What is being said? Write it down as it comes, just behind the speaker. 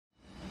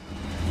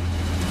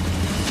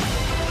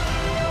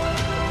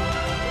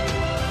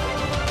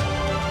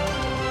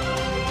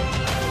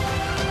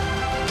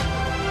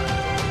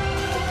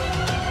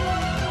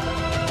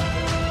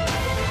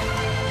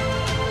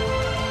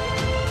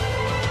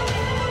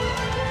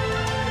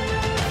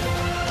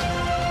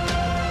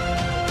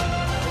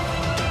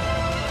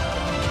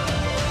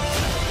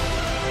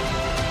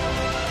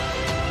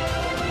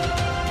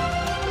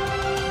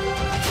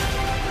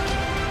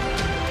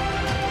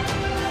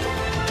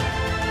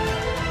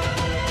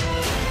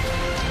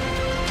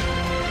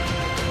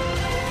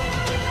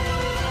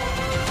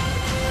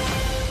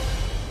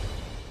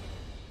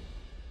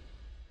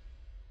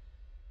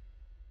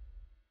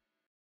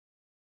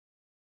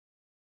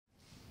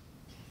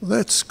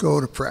Let's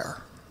go to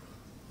prayer.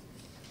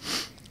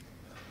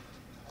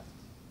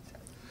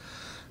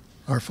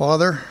 Our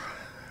Father,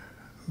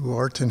 who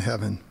art in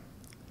heaven,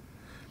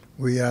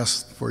 we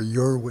ask for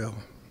your will.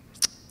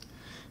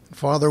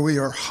 Father, we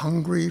are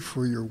hungry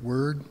for your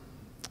word,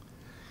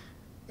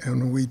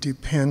 and we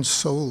depend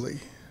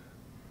solely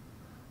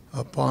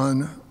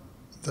upon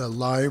the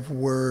live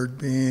word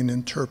being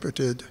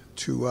interpreted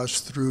to us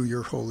through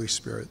your Holy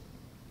Spirit.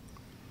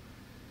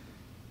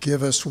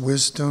 Give us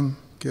wisdom,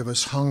 give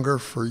us hunger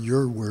for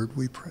your word,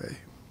 we pray.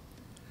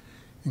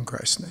 In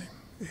Christ's name,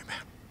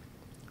 amen.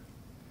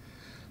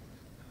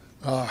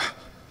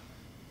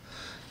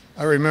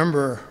 I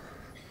remember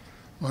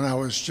when I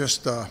was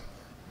just a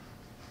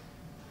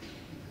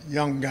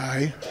young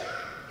guy,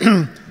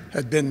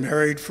 had been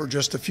married for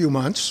just a few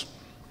months,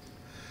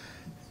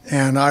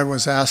 and I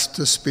was asked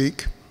to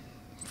speak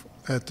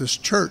at this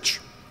church.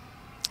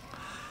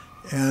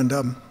 And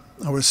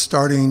I was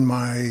starting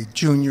my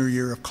junior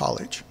year of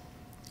college.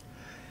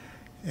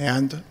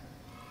 And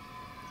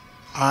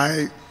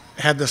I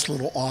had this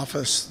little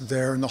office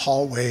there in the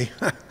hallway,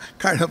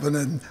 kind of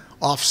an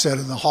offset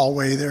in the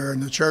hallway there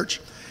in the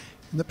church.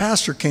 And the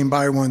pastor came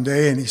by one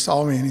day and he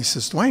saw me and he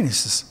says, "Dwayne,"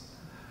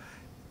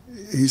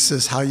 he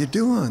says, "How you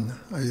doing?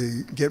 Are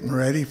you getting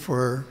ready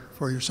for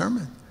your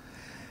sermon?"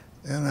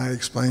 And I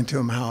explained to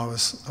him how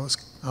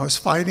I was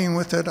fighting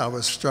with it, I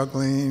was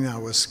struggling, I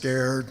was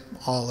scared,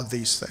 all of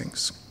these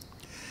things.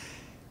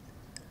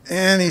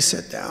 And he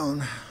sat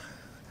down,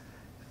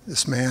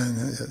 this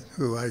man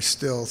who I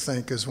still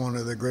think is one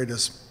of the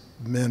greatest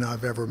men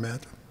I've ever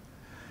met,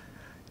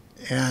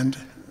 and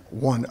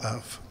one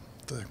of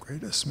the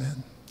greatest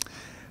men.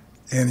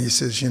 And he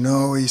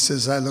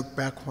says, I look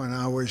back when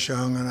I was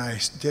young and I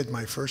did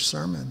my first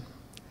sermon.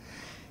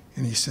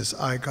 And he says,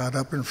 I got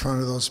up in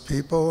front of those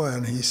people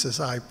and he says,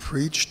 I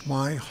preached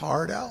my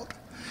heart out.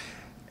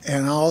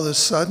 And all of a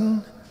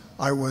sudden,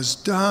 I was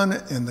done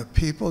and the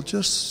people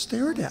just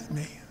stared at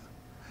me.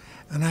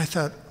 And I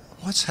thought,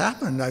 what's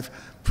happened? I've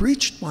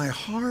preached my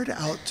heart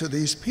out to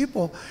these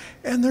people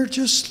and they're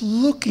just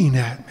looking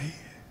at me.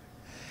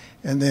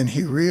 And then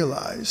he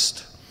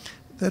realized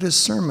that his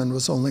sermon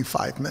was only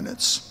 5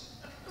 minutes.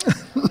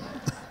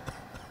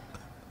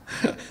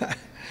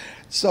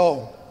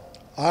 So,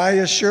 I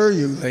assure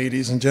you,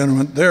 ladies and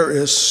gentlemen, there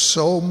is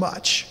so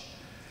much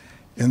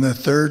in the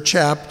 3rd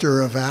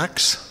chapter of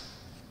Acts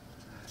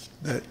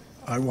that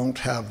I won't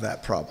have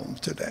that problem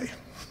today.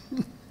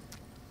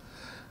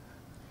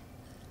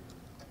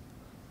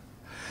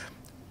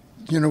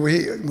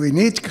 We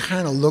need to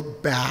kind of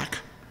look back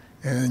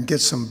and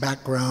get some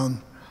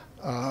background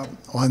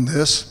on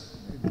this.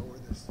 Let me lower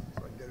this so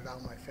I can get it out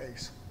of my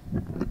face.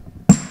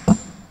 I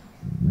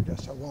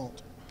guess I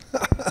won't.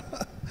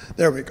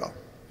 There we go.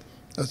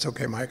 That's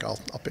okay, Mike. I'll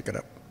pick it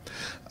up.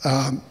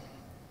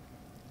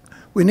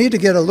 We need to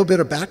get a little bit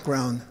of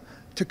background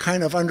to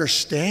kind of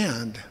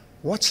understand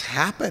what's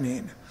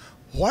happening.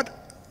 What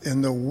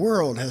in the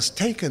world has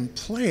taken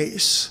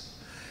place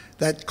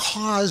that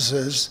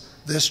causes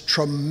this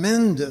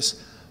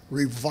tremendous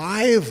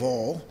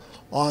revival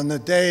on the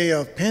day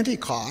of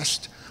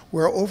Pentecost,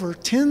 where over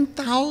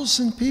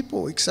 10,000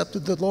 people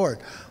accepted the Lord?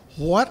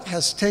 What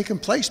has taken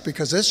place?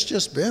 Because it's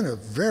just been a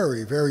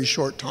very, very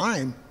short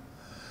time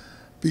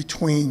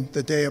between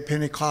the day of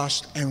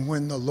Pentecost and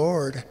when the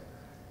Lord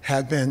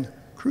had been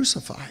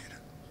crucified.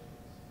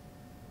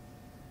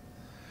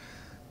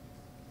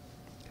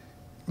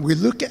 We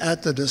look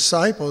at the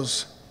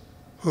disciples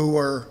who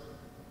were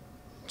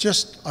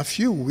just a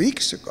few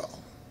weeks ago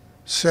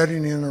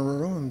sitting in a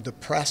room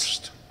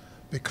depressed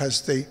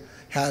because they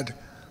had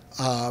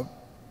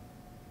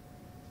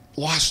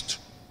lost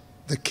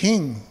the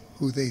king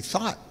who they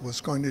thought was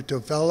going to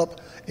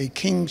develop a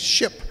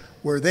kingship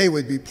where they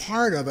would be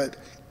part of it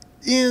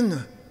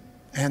in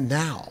and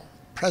now,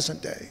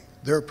 present day,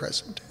 their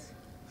present day.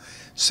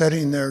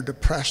 Sitting there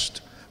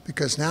depressed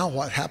because now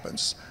what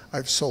happens?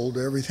 I've sold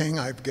everything,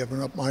 I've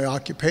given up my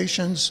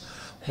occupations.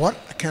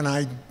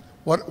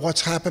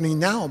 What's happening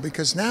now?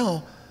 Because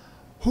now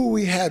who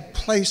we had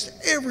placed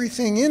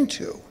everything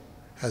into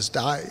has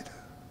died,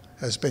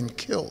 has been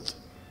killed.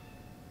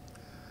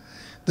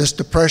 This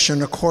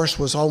depression, of course,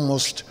 was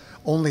almost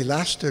only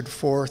lasted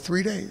for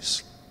 3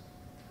 days.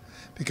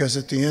 Because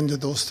at the end of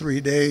those 3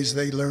 days,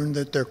 they learned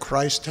that their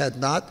Christ had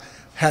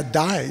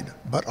died,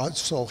 but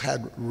also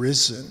had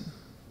risen.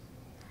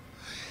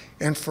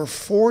 And for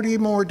 40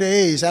 more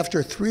days,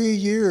 after 3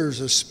 years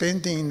of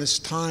spending this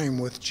time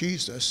with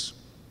Jesus,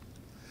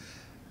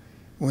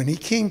 when he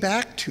came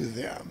back to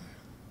them,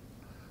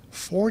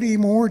 40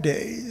 more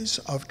days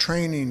of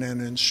training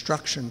and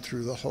instruction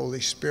through the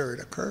Holy Spirit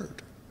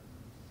occurred.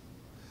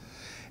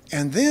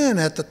 And then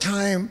at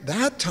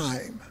that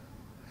time,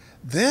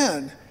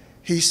 then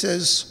he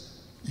says,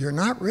 you're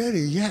not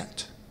ready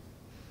yet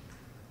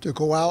to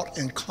go out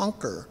and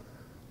conquer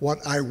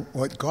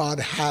what God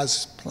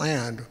has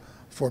planned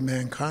for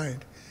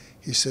mankind.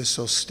 He says,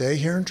 so stay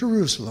here in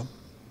Jerusalem,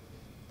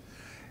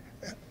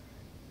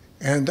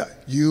 and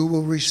you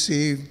will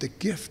receive the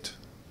gift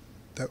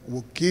that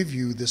will give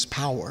you this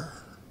power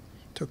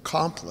to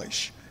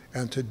accomplish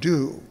and to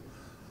do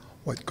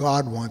what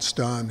God wants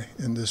done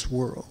in this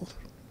world.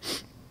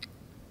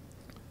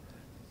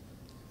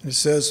 It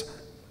says,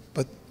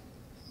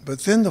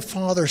 but then the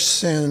Father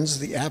sends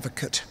the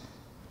advocate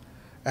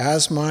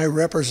as my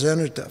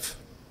representative.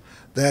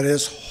 That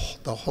is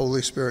the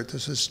Holy Spirit.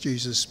 This is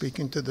Jesus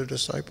speaking to the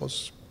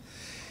disciples.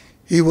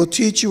 He will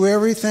teach you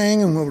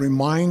everything and will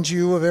remind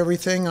you of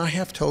everything I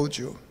have told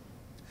you.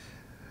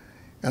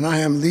 And I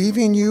am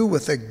leaving you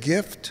with a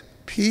gift,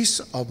 peace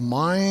of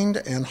mind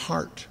and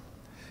heart.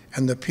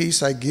 And the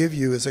peace I give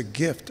you is a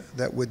gift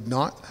that would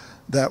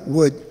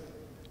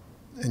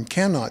and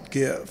cannot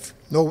give,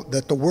 no,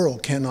 that the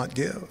world cannot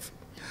give.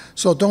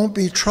 So don't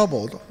be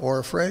troubled or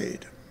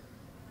afraid.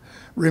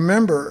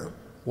 Remember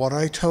what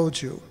I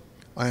told you.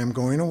 I am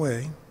going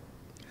away,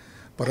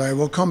 but I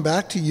will come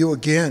back to you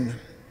again.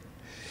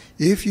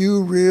 If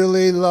you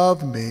really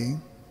love me,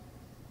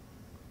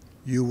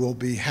 you will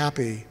be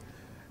happy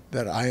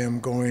that I am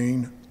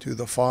going to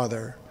the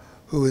Father,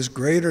 who is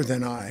greater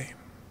than I.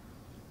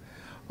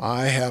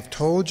 I have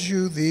told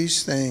you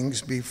these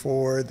things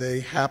before they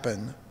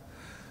happen,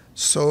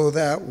 so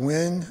that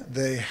when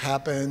they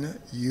happen,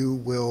 you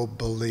will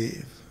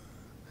believe.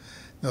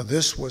 Now,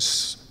 this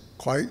was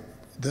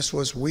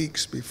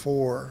weeks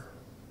before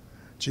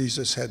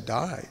Jesus had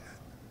died,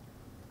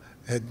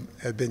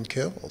 had been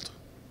killed.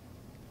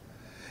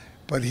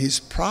 But he's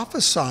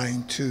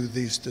prophesying to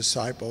these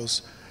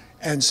disciples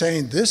and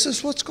saying, this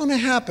is what's going to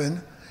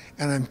happen,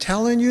 and I'm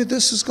telling you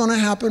this is going to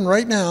happen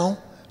right now,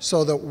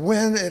 so that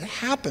when it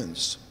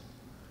happens,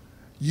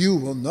 you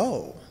will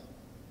know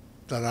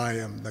that I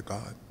am the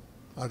God,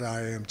 that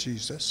I am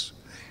Jesus,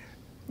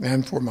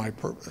 and for my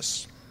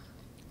purpose.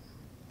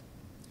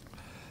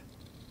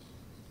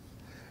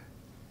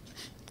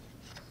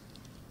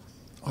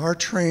 Our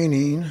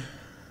training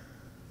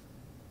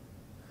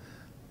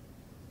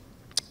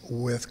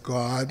with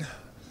God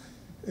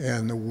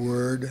and the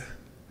Word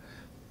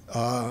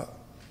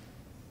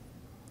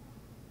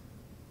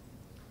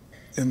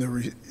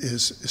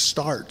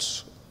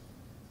starts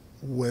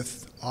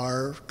with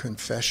our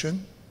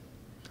confession,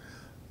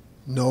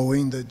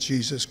 knowing that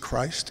Jesus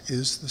Christ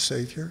is the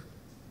Savior.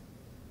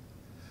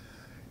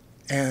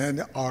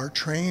 And our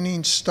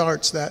training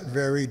starts that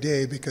very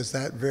day, because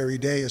that very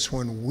day is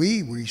when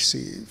we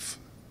receive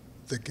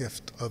the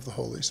gift of the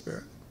Holy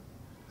Spirit.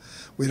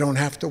 We don't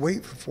have to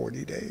wait for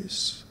 40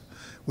 days.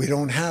 We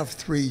don't have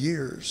 3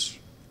 years,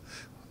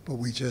 but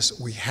we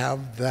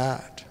have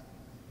that.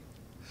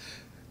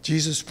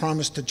 Jesus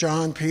promised to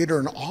John, Peter,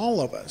 and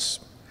all of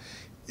us,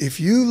 if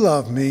you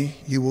love me,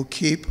 you will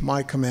keep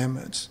my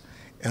commandments,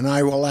 and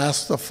I will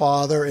ask the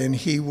Father, and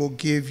he will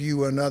give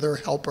you another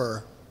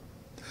helper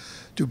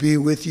to be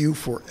with you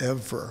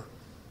forever,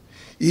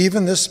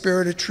 even the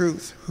Spirit of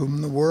truth,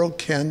 whom the world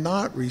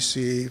cannot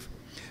receive,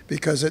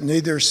 because it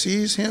neither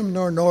sees him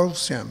nor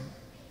knows him.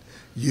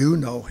 You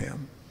know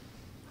him,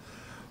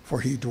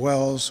 for he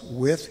dwells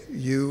with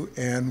you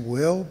and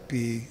will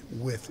be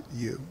with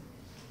you.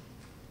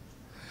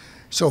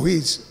 So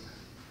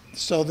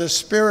the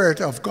Spirit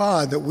of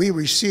God that we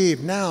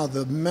receive now,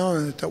 the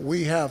moment that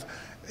we have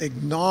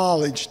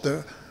acknowledged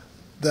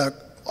that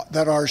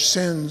our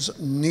sins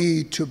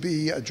need to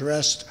be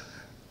addressed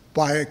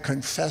by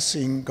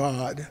confessing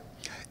God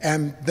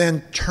and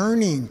then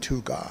turning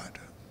to God.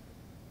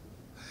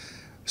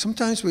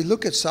 Sometimes we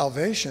look at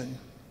salvation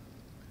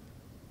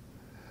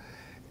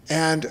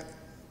and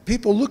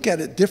people look at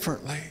it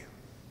differently.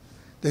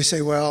 They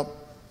say, well,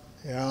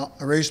 yeah,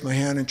 I raised my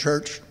hand in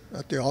church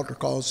at the altar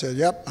call and said,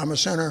 yep, I'm a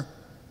sinner.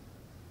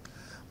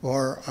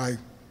 Or I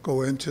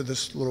go into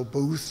this little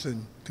booth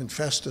and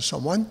confess to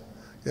someone,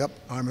 yep,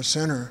 I'm a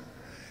sinner.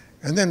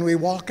 And then we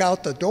walk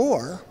out the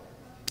door,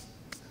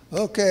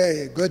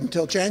 okay, good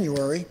until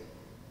January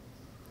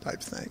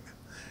type thing.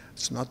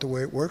 It's not the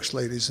way it works,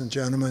 ladies and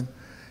gentlemen.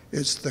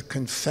 It's the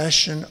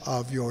confession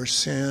of your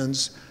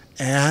sins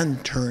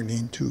and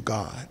turning to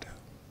God.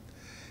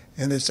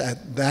 And it's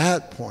at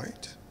that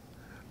point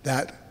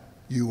that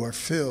you are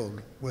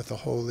filled with the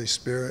Holy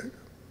Spirit.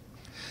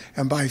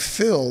 And by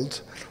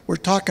filled, we're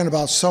talking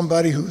about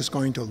somebody who is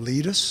going to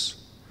lead us,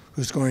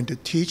 who's going to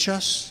teach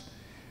us,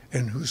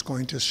 and who's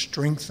going to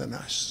strengthen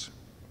us.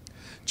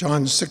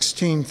 John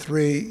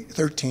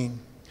 16:13.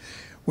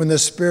 When the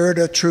Spirit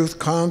of truth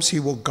comes, he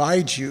will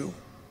guide you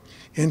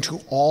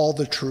into all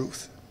the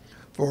truth.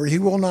 For he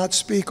will not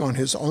speak on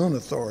his own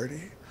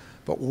authority,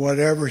 but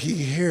whatever he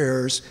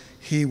hears,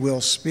 he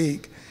will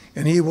speak,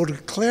 and he will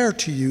declare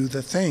to you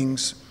the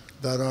things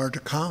that are to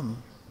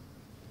come.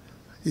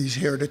 He's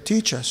here to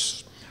teach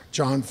us.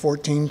 John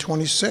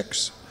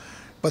 14:26.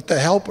 But the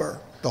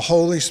Helper, the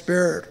Holy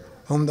Spirit,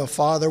 whom the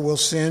Father will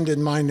send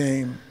in my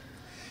name,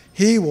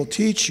 he will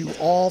teach you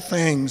all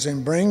things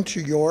and bring to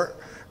your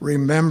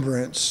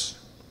remembrance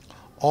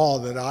all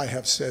that I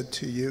have said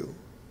to you.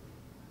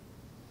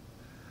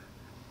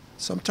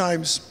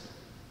 Sometimes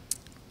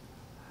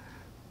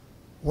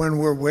when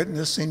we're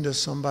witnessing to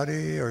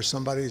somebody or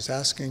somebody's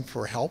asking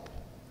for help,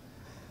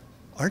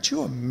 aren't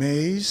you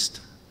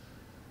amazed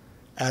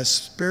as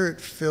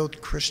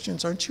Spirit-filled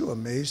Christians, aren't you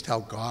amazed how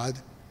God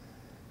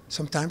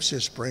sometimes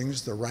just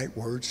brings the right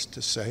words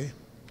to say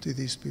to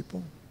these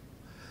people?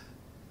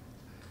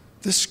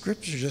 This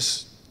scripture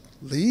just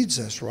leads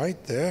us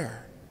right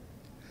there.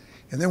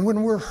 And then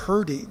when we're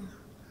hurting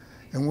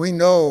and we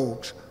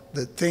know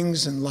that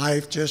things in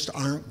life just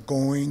aren't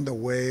going the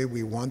way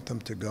we want them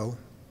to go,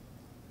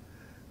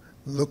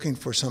 looking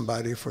for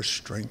somebody for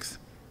strength.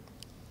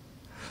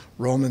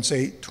 Romans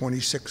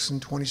 8:26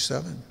 and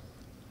 27.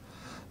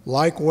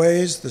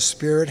 Likewise, the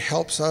Spirit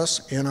helps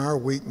us in our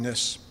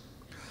weakness,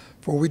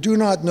 for we do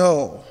not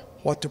know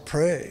what to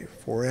pray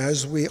for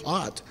as we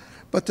ought,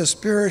 but the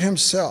Spirit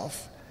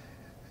himself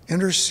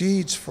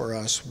intercedes for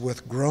us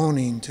with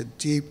groaning to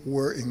deep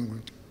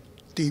words.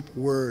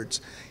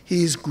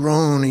 He's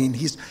groaning.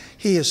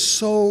 He is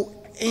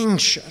so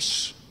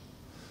anxious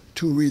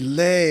to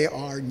relay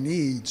our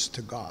needs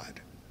to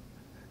God.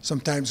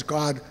 Sometimes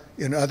God,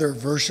 in other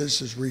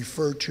verses, is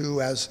referred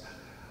to as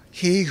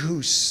he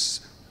who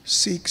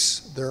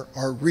seeks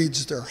or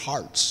reads their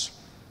hearts.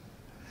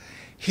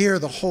 Here,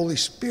 the Holy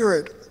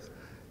Spirit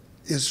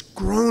is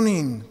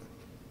groaning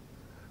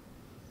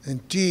in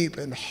deep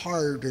and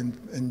hard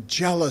and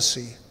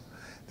jealousy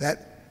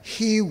that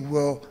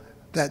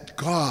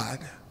God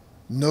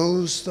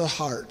knows the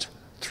heart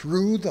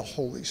through the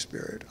Holy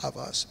Spirit of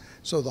us.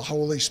 So the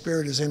Holy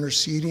Spirit is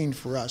interceding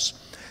for us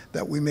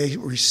that we may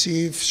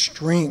receive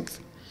strength.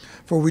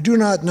 For we do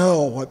not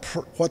know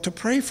what to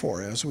pray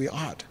for as we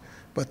ought,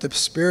 but the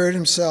Spirit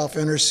himself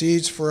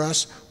intercedes for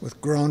us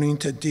with groaning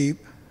too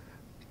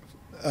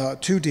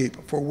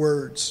deep for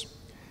words.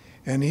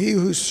 And he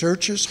who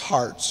searches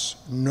hearts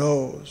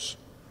knows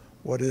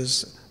what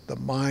is the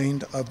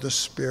mind of the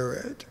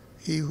Spirit.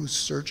 He who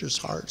searches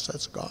hearts,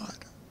 that's God.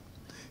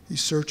 He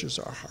searches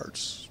our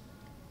hearts.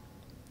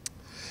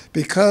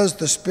 Because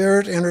the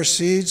Spirit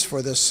intercedes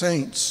for the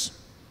saints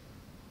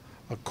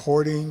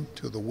according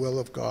to the will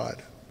of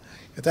God.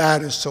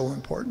 That is so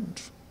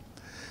important.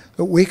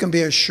 That we can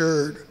be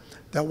assured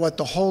that what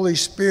the Holy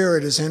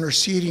Spirit is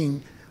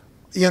interceding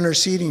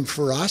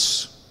for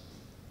us,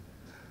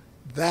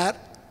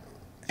 that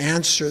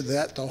answer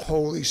that the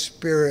Holy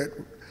Spirit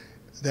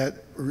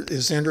that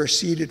is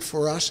interceded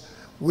for us,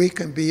 we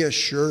can be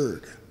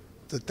assured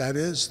that that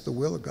is the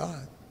will of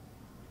God.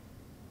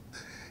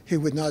 He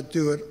would not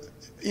do it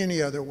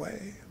any other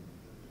way.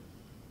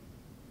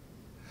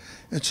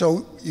 And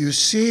so you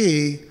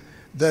see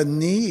the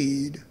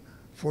need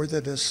for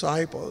the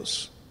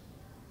disciples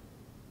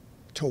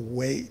to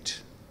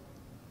wait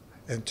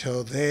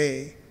until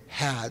they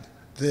had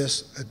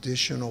this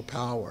additional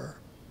power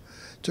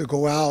to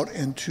go out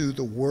into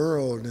the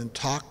world and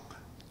talk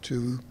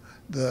to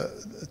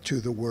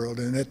the world.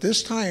 And at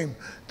this time,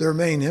 their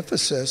main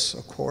emphasis,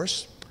 of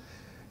course,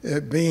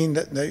 being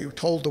that they were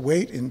told to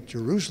wait in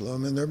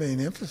Jerusalem, and their main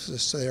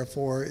emphasis,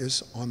 therefore,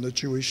 is on the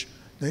Jewish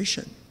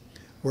nation,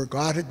 where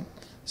God had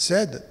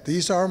said that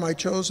these are my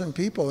chosen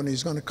people, and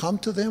he's going to come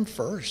to them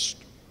first.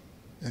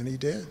 And he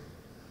did.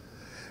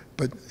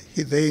 But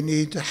they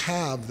need to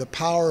have the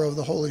power of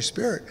the Holy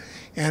Spirit.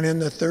 And in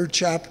the 3rd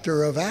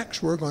chapter of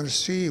Acts, we're going to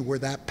see where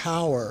that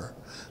power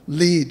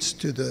leads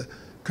to the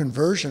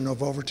conversion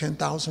of over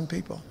 10,000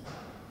 people.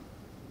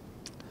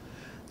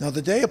 Now,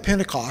 the day of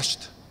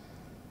Pentecost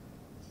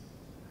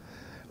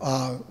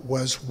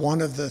was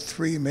one of the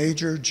 3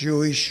 major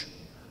Jewish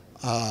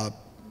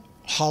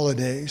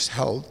holidays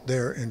held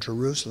there in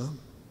Jerusalem.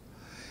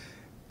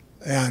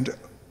 And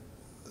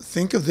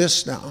think of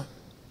this now,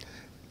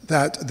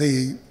 that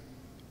the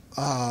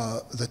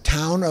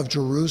town of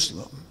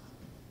Jerusalem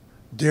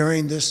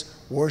during this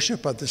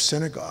worship of the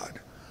synagogue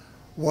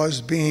was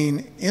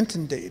being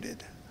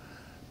inundated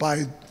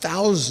by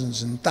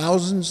thousands and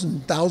thousands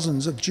and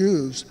thousands of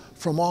Jews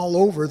from all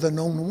over the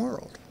known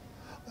world,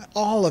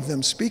 all of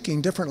them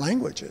speaking different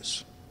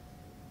languages.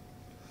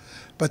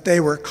 But they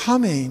were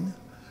coming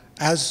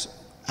as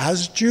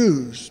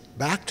Jews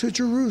back to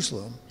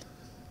Jerusalem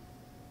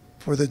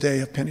for the day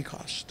of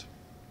Pentecost.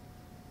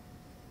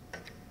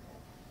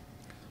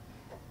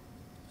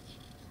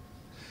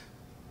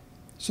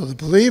 So the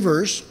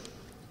believers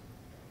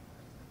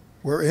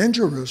were in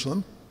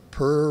Jerusalem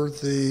per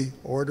the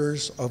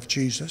orders of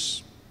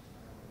Jesus.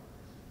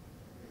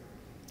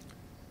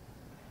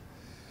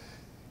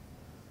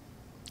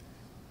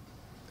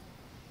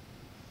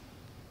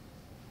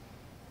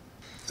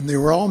 And they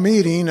were all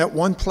meeting at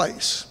one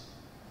place.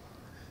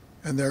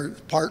 And there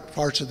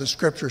parts of the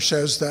scripture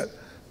says that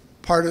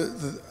part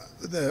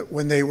of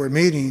when they were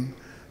meeting,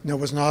 there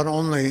was not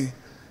only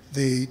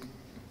the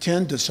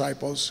 10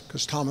 disciples,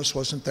 because Thomas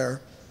wasn't there,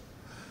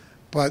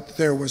 but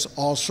there was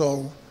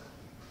also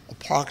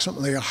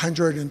approximately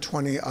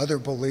 120 other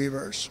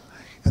believers.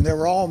 And they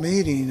were all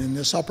meeting in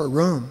this upper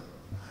room.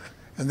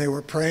 And they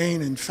were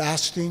praying and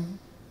fasting.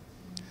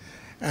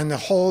 And the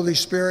Holy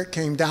Spirit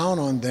came down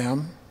on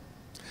them.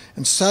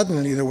 And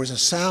suddenly there was a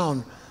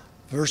sound,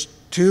 verse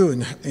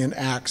 2 in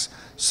Acts,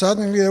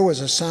 suddenly there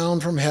was a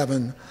sound from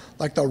heaven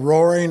like the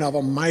roaring of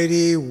a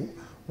mighty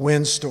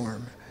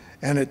windstorm.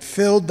 And it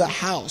filled the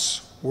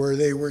house where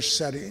they were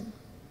sitting.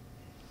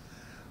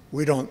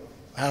 We don't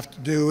have to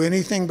do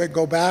anything but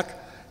go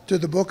back to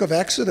the book of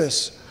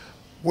Exodus,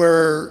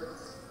 where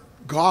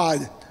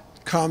God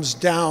comes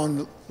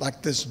down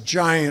like this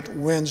giant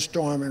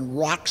windstorm and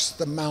rocks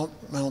the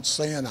Mount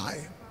Sinai.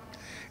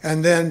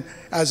 And then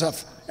as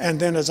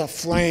a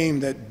flame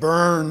that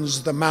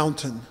burns the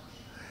mountain,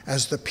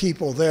 as the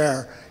people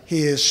there,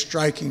 he is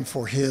striking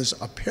for his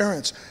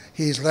appearance.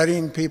 He's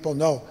letting people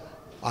know,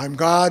 I'm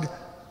God,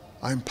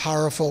 I'm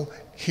powerful,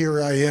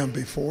 here I am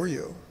before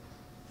you.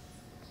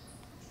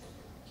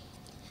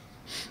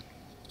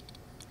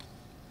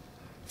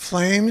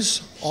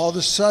 Flames all of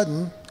a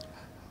sudden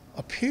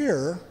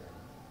appear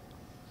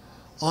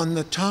on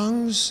the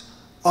tongues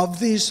of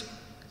these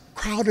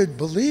crowded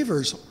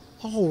believers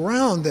all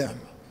around them.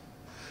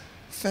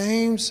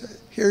 Flames,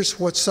 here's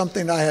what's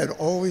something I had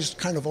always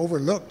kind of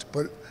overlooked,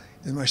 but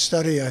in my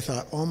study I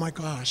thought, oh my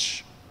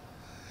gosh.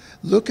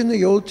 Look in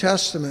the Old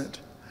Testament,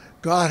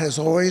 God has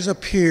always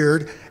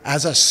appeared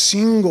as a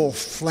single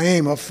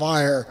flame of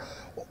fire,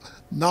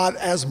 not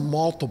as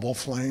multiple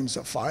flames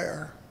of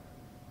fire.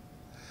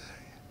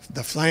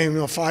 The flame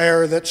of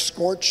fire that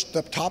scorched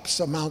the tops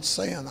of Mount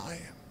Sinai.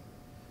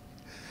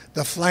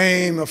 The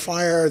flame of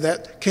fire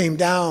that came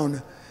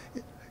down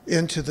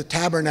into the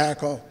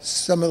tabernacle,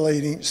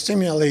 simulating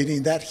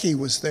that he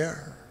was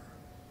there.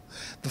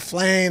 The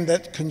flame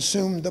that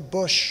consumed the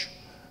bush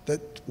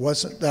that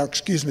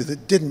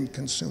didn't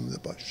consume the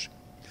bush.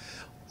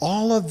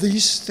 All of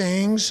these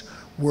things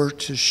were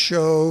to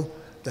show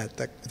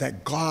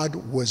that God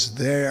was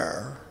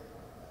there.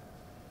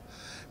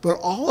 But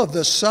all of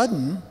a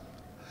sudden,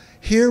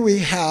 here we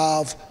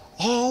have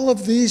all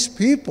of these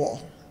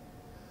people,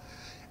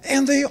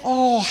 and they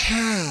all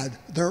had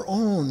their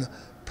own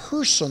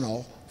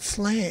personal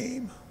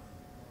flame.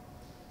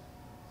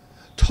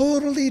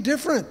 Totally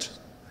different.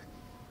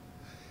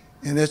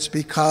 And it's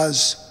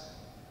because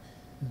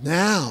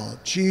now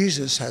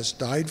Jesus has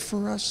died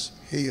for us.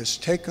 He has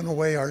taken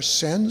away our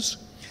sins,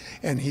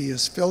 and he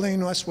is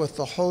filling us with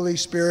the Holy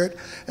Spirit.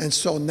 And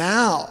so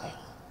now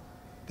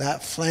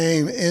that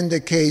flame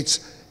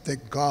indicates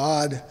that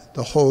God,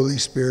 the Holy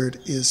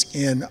Spirit, is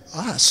in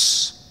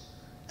us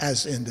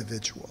as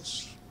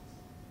individuals.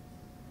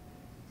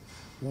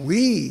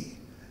 We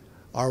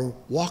are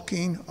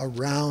walking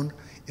around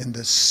in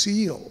the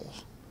seal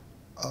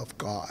of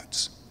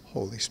God's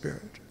Holy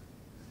Spirit.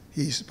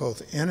 He's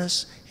both in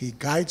us, he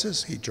guides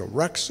us, he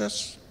directs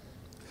us.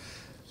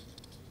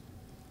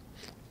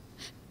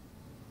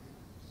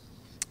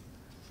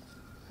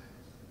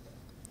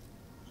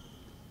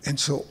 And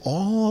so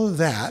all of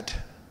that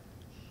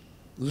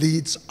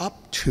leads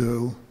up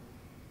to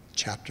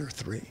chapter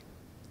 3.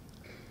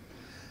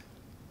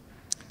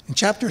 In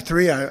chapter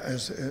 3,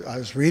 I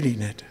was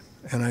reading it,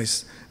 and I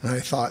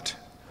thought,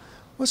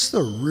 what's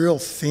the real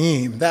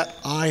theme that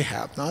I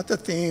have? Not the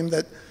theme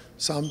that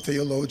some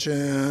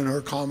theologian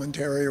or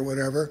commentary or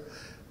whatever,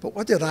 but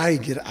what did I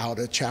get out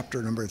of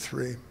chapter number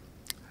 3?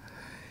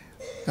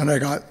 And I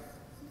got,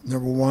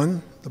 number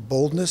 1, the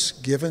boldness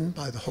given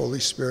by the Holy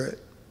Spirit.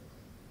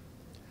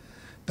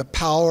 The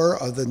power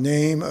of the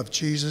name of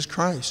Jesus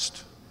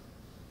Christ.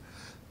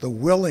 The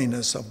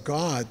willingness of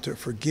God to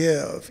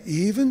forgive,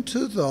 even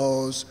to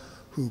those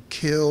who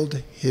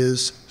killed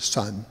his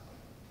son.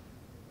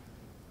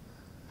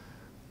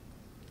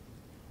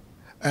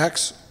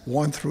 Acts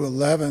 1 through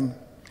 11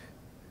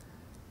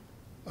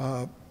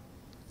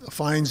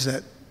 finds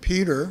that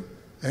Peter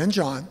and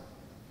John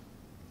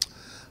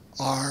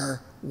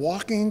are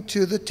walking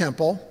to the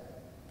temple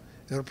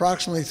at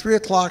approximately 3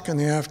 o'clock in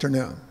the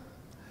afternoon.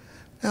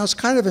 Now, it's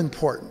kind of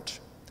important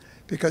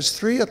because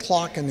 3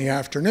 o'clock in the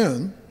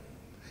afternoon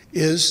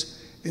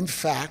is, in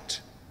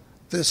fact,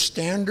 the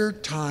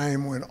standard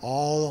time when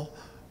all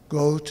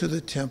go to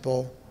the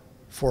temple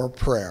for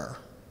prayer.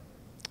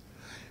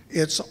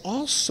 It's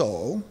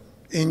also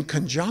in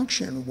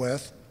conjunction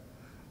with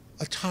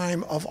a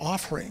time of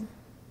offering.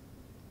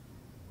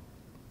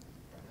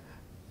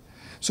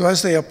 So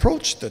as they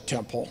approach the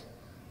temple,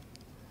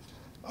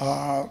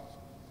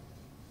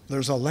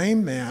 there's a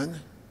lame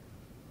man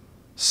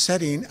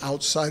sitting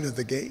outside of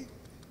the gate.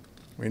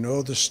 We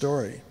know the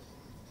story.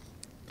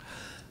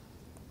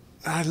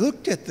 I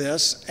looked at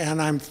this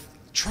and I'm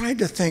trying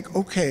to think,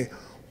 okay,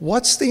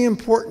 what's the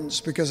importance?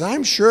 Because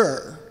I'm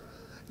sure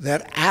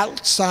that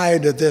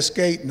outside of this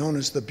gate, known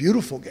as the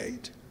Beautiful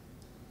Gate,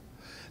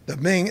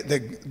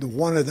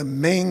 one of the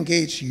main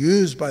gates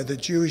used by the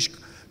Jewish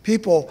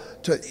people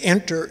to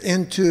enter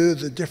into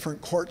the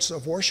different courts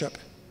of worship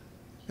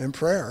and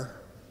prayer.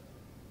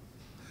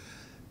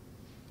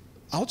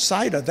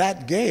 Outside of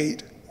that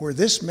gate, where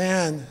this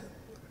man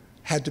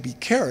had to be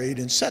carried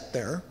and set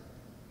there,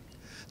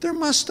 there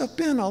must have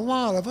been a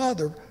lot of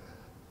other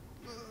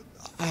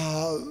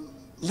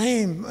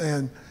lame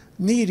and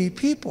needy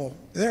people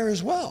there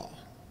as well.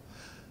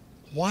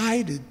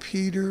 Why did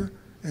Peter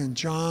and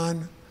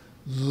John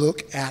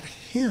look at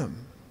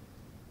him?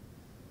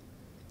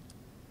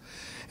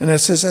 And it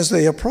says, as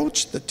they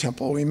approached the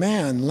temple, a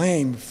man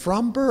lame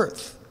from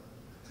birth.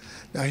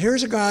 Now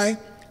here's a guy,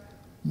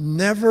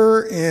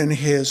 never in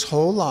his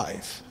whole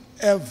life,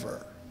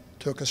 ever,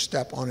 took a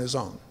step on his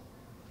own,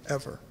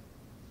 ever.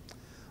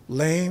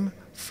 Lame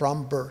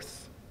from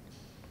birth,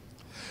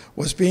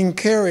 was being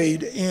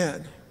carried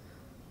in.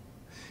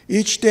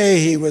 Each day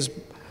he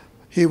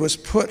was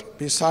put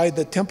beside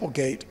the temple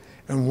gate,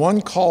 and the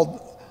one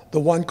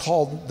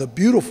called the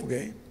Beautiful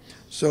Gate,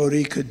 so that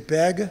he could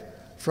beg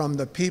from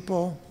the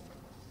people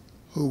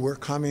who were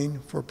coming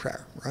for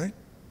prayer, right?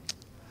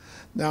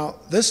 Now,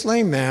 this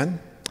lame man,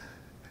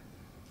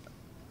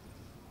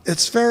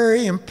 it's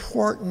very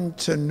important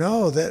to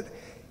know that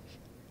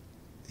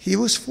he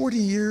was 40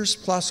 years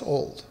plus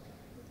old,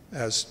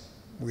 as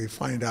we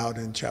find out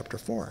in chapter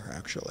 4,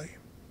 actually.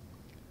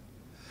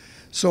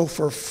 So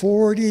for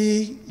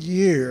 40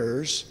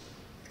 years,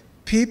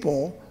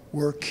 people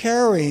were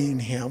carrying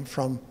him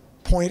from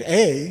point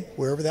A,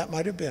 wherever that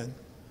might have been,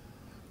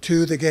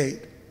 to the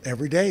gate.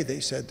 Every day, they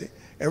said,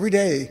 every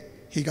day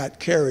he got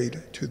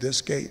carried to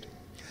this gate.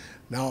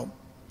 Now,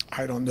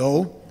 I don't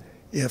know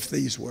if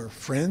these were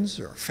friends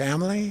or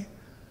family,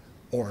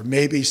 or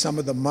maybe some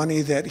of the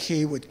money that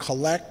he would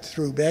collect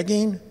through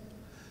begging.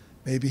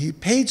 Maybe he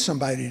paid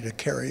somebody to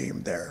carry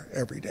him there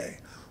every day.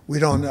 We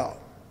don't know.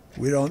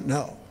 We don't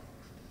know.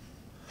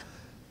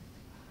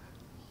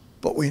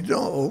 But we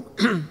know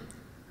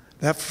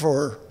that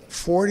for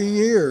 40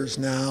 years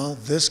now,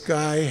 this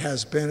guy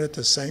has been at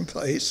the same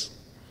place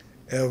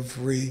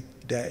every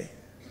day.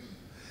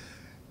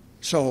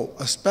 So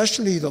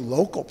especially the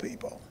local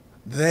people,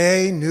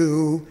 they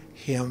knew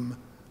him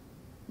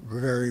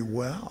very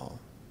well.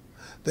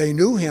 They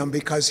knew him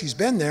because he's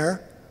been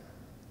there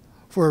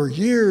for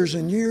years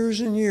and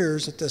years and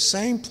years at the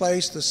same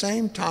place, the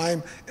same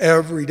time,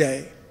 every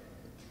day.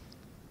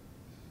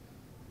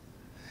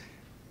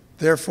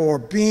 Therefore,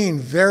 being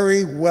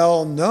very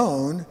well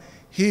known,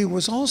 he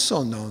was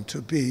also known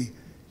to be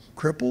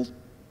crippled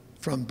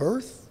from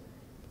birth,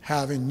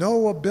 having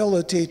no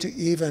ability to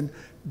even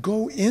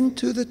go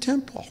into the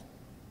temple.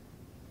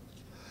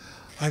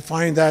 I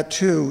find that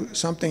too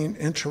something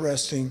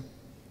interesting,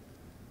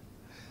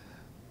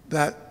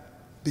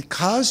 that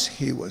because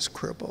he was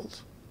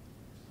crippled,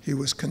 he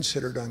was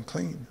considered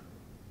unclean.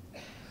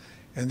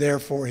 And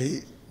therefore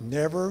he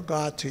never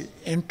got to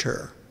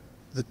enter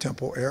the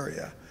temple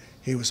area.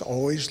 He was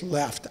always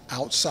left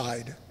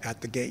outside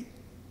at the gate.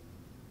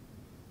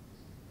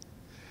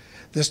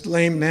 This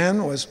lame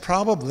man was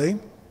probably,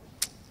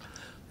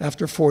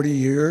 after 40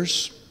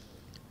 years,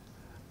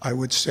 I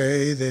would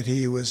say that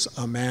he was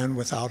a man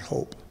without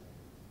hope.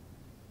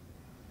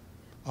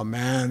 A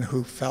man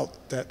who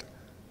felt that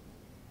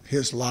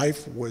his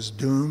life was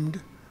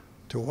doomed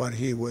to what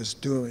he was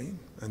doing,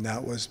 and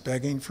that was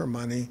begging for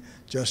money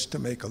just to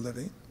make a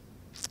living.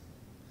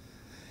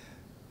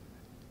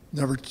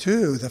 Number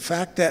two, the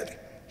fact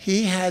that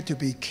he had to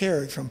be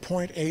carried from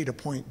point A to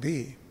point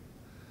B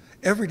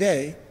every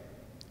day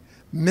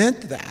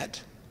meant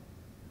that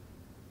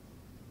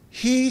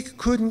he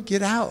couldn't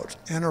get out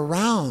and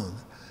around.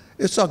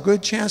 It's a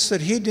good chance that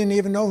he didn't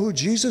even know who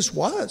Jesus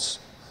was.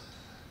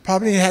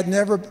 Probably had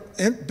never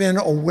been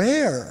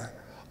aware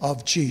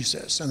of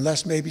Jesus,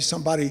 unless maybe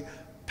somebody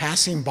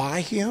passing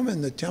by him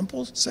in the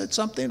temple said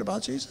something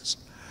about Jesus.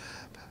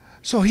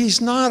 So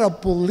he's not a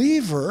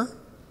believer.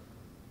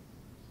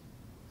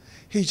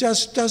 He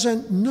just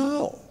doesn't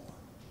know.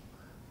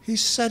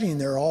 He's sitting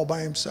there all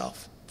by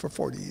himself for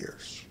 40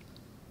 years.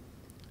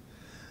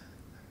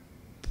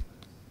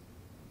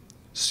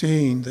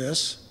 Seeing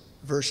this,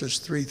 verses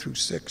 3 through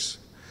 6,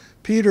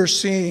 Peter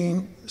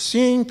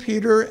seeing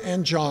Peter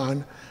and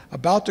John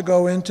about to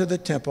go into the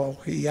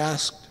temple, he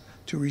asked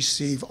to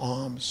receive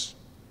alms.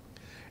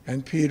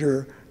 And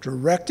Peter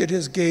directed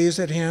his gaze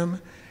at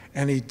him,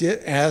 and he did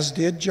as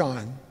did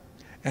John,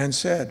 and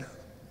said,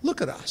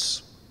 "Look at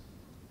us."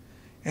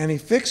 And he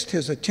fixed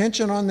his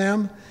attention on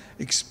them,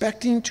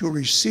 expecting to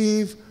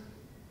receive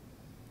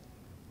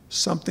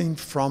something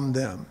from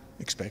them,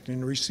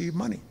 expecting to receive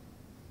money.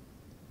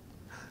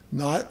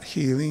 Not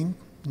healing,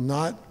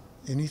 not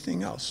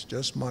anything else,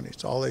 just money.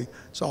 It's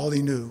all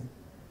he knew.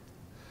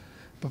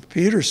 But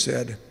Peter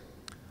said,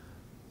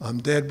 "I'm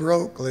dead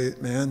broke,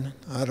 man.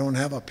 I don't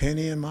have a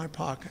penny in my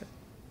pocket."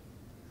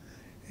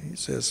 He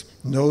says,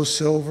 "No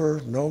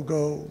silver, no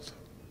gold.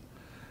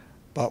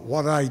 But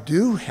what I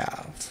do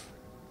have,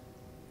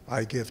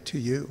 I give to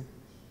you.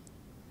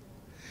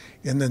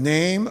 In the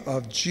name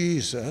of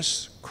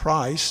Jesus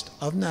Christ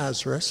of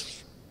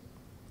Nazareth,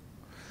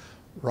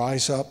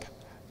 rise up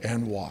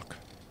and walk."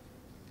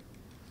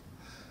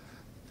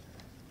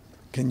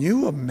 Can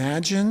you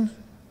imagine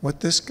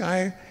what this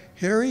guy,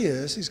 here he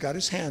is, he's got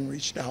his hand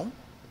reached out,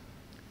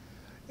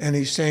 and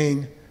he's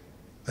saying,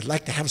 "I'd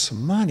like to have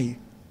some money."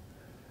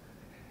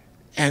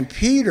 And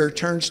Peter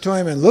turns to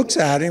him and looks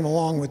at him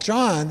along with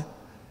John,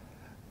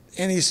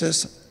 and he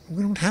says,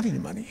 "We don't have any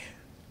money."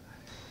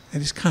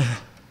 And he's kind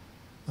of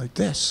like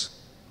this.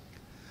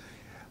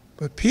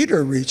 But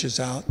Peter reaches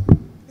out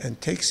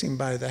and takes him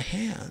by the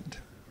hand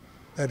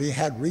that he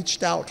had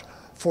reached out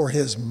for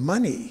his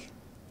money,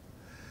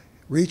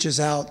 reaches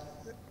out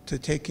to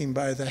take him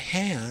by the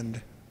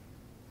hand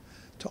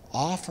to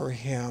offer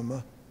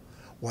him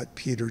what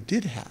Peter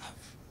did have.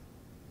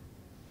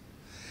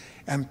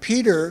 And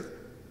Peter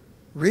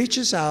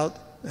reaches out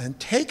and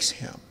takes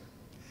him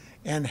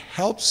and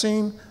helps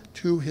him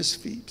to his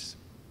feet.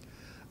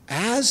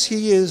 As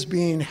he is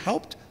being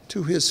helped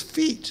to his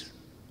feet,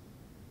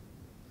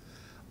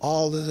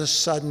 all of a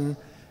sudden,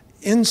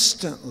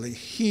 instantly,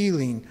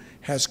 healing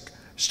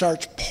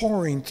starts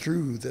pouring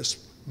through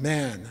this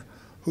man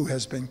who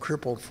has been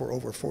crippled for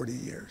over 40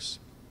 years.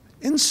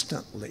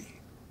 Instantly.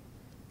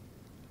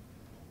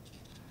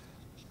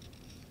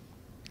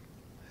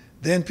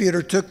 Then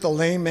Peter took the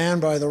lame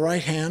man by the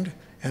right hand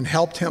and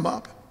helped him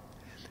up.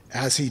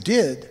 As he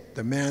did,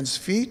 the man's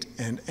feet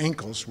and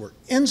ankles were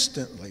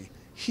instantly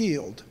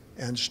healed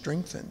and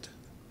strengthened.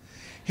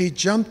 He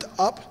jumped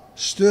up,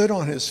 stood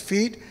on his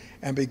feet,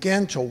 and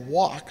began to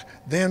walk.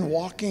 Then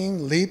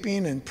walking,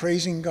 leaping, and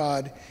praising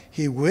God,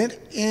 he went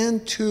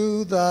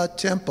into the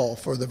temple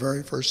for the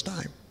very first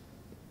time.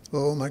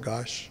 Oh my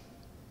gosh.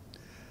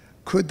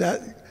 Could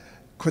that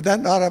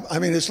not have, I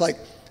mean, it's like,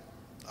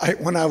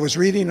 when I was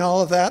reading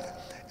all of that,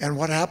 and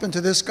what happened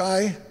to this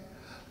guy,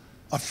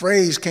 a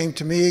phrase came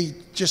to me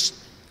just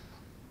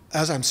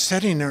as I'm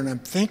sitting there and I'm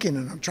thinking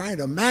and I'm trying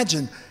to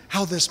imagine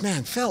how this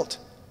man felt.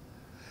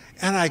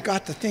 And I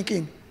got to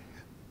thinking,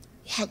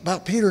 what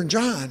about Peter and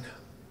John?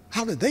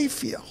 How did they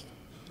feel?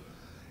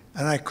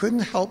 And I couldn't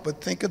help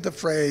but think of the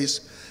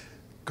phrase,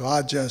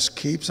 God just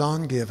keeps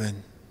on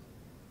giving.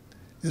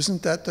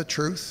 Isn't that the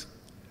truth?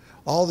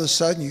 All of a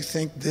sudden you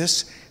think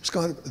this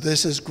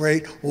is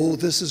great, oh,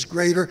 this is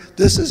greater,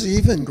 this is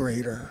even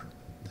greater.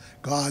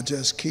 God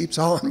just keeps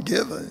on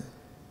giving.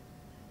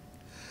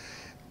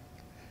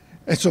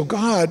 And so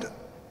God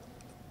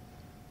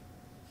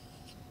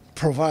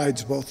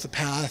provides both the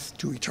path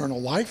to eternal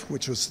life,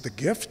 which was the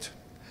gift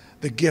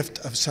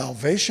of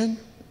salvation,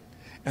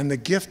 and the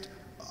gift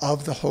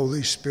of the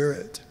Holy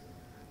Spirit.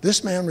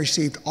 This man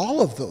received all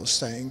of those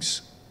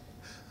things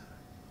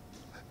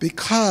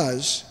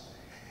because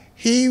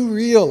he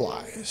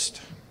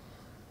realized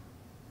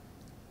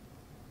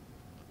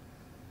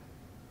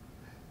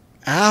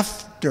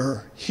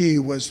after he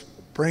was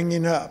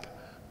bringing up,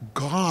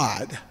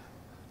 God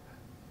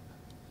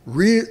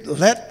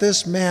let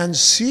this man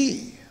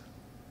see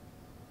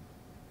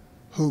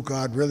who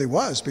God really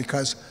was,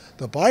 because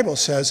the Bible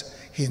says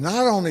he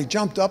not only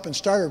jumped up and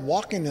started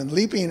walking and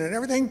leaping and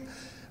everything,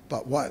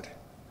 but what?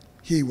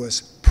 He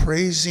was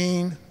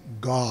praising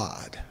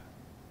God.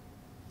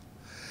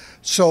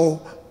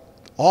 So,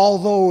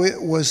 although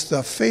it was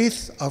the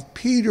faith of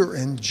Peter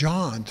and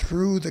John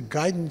through the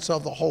guidance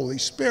of the Holy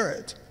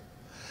Spirit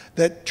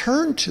that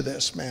turned to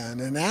this man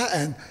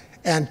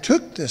and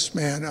took this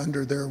man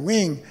under their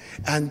wing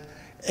and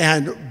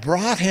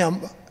brought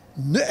him,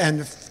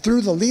 and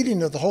through the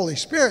leading of the Holy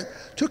Spirit,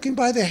 took him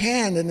by the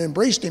hand and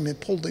embraced him and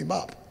pulled him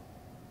up.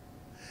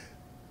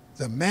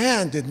 The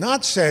man did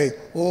not say,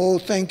 oh,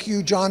 thank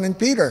you, John and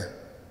Peter.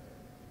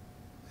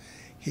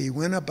 He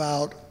went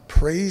about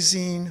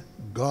praising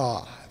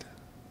God.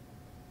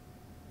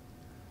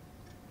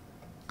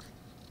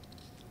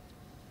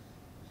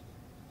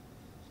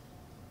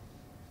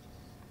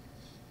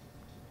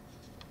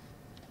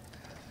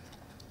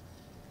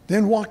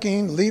 Then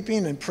walking,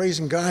 leaping, and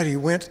praising God, he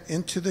went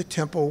into the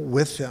temple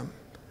with them.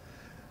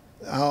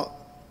 Now,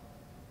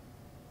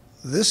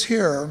 this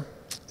here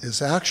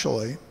is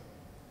actually,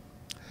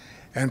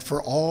 and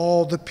for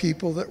all the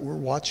people that were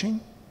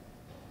watching,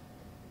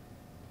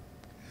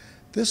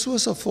 this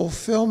was a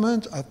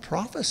fulfillment of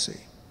prophecy.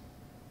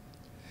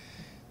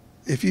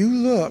 If you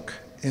look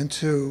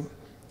into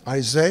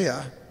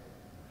Isaiah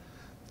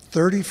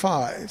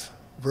 35,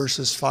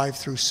 verses 5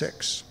 through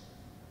 6,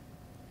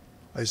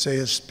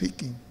 Isaiah is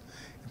speaking,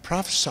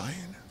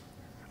 prophesying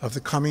of the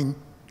coming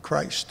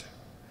Christ.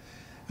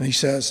 And he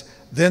says,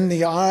 then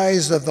the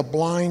eyes of the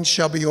blind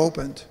shall be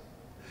opened,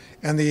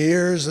 and the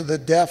ears of the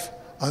deaf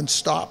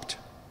unstopped.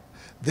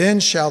 Then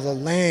shall the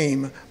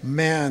lame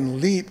man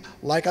leap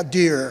like a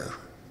deer.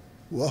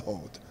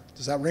 Whoa,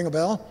 does that ring a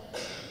bell?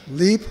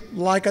 Leap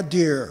like a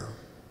deer.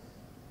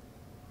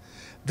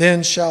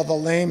 Then shall the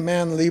lame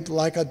man leap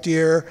like a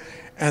deer,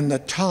 and the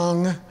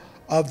tongue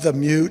of the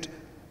mute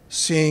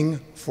sing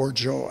for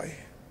joy.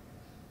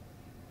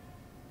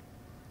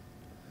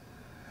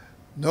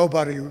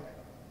 Nobody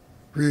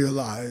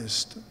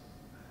realized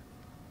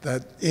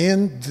that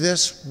in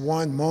this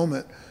one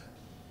moment,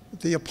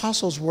 the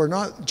apostles were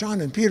not,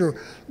 John and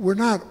Peter, were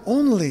not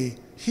only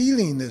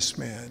healing this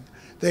man,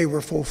 they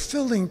were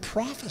fulfilling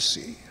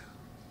prophecy.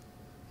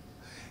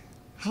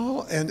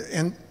 How,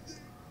 and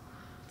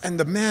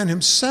the man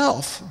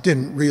himself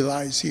didn't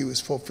realize he was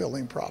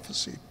fulfilling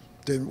prophecy,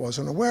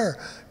 wasn't aware,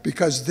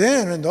 because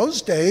then in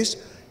those days,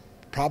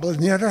 probably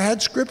never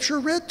had scripture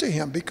read to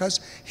him because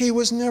he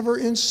was never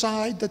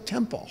inside the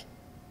temple.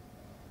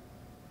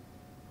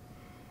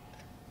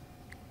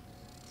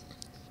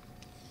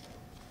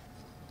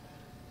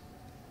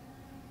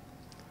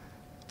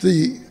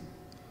 The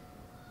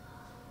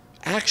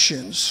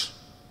actions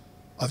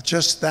of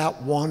just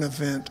that one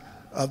event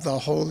of the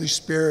Holy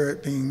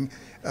Spirit being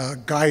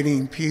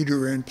guiding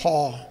Peter and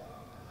Paul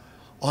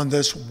on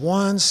this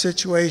one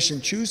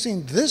situation,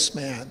 choosing this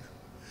man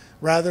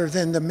rather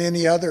than the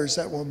many others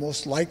that were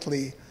most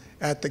likely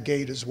at the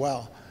gate as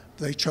well.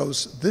 They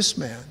chose this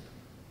man.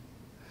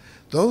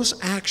 Those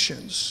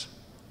actions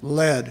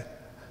led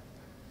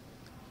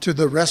to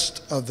the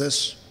rest of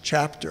this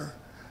chapter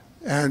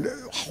and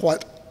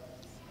what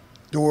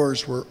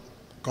doors were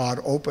God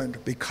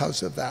opened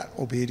because of that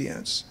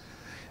obedience.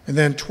 And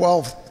then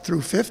 12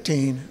 through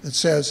 15, it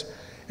says,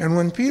 and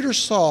when Peter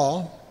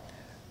saw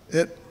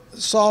it,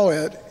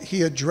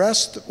 he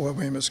addressed, well,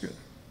 wait a minute.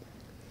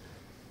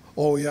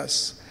 Oh,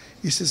 yes.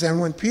 He says,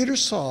 and when Peter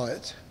saw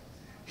it,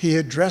 he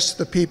addressed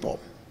the people,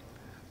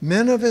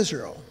 men of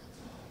Israel,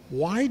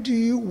 why do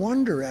you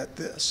wonder at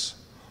this?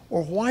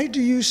 Or why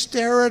do you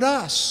stare at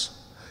us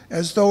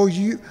as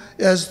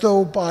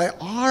though by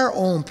our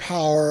own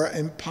power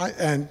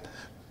and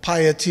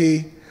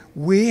piety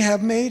we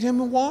have made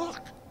him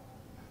walk?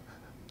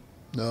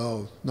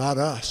 No, not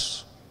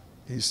us.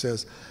 He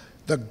says,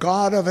 the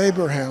God of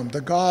Abraham,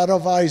 the God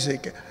of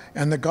Isaac,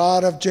 and the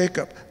God of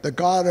Jacob, the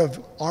God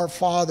of our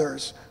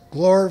fathers,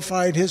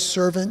 glorified his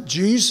servant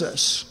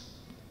Jesus,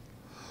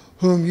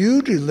 whom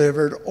you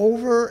delivered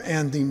over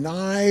and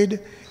denied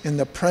in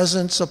the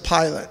presence of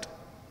Pilate,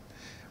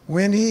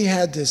 when he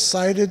had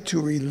decided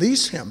to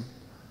release him.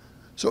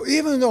 So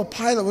even though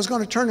Pilate was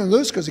going to turn him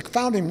loose because he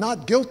found him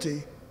not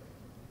guilty,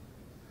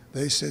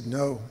 they said,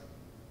 no,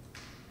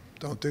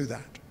 don't do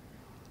that.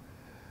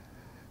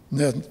 And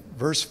then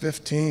verse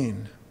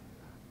 15,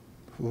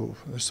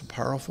 this is a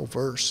powerful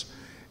verse,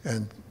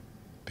 and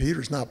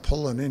Peter's not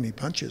pulling any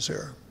punches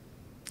here.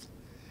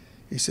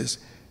 He says,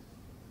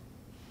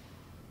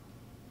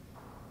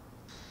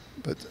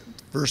 but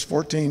verse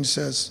 14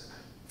 says,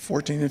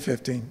 14 and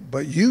 15,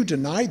 but you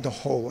denied the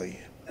holy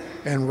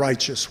and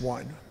righteous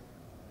one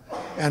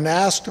and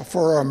asked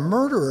for a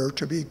murderer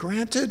to be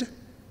granted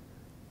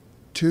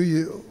to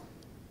you.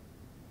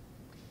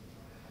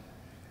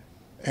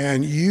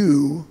 And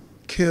you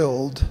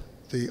killed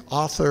the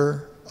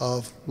author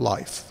of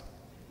life,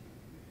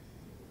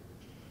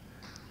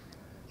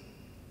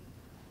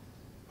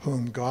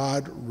 whom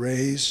God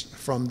raised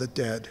from the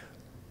dead.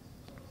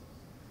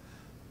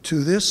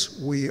 To this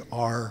we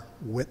are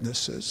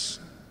witnesses.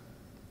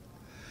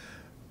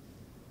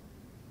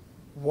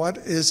 What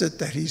is it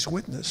that he's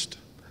witnessed?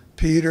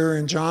 Peter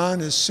and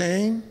John is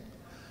saying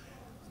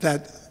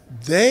that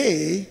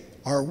they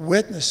are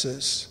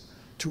witnesses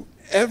to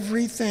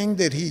everything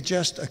that he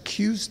just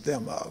accused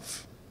them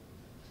of.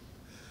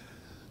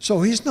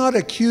 So he's not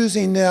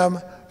accusing them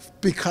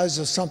because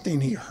of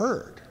something he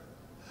heard.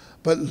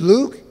 But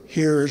Luke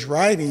here is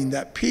writing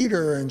that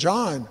Peter and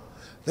John,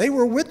 they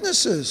were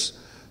witnesses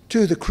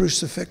to the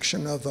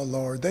crucifixion of the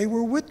Lord. They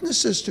were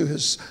witnesses to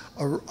his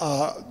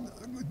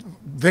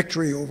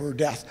victory over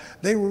death.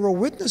 They were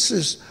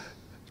witnesses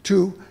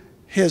to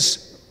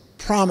his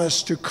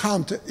promise to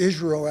come to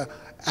Israel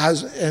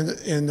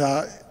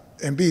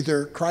and be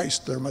their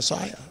Christ, their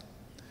Messiah.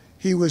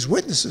 He was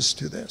witnesses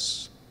to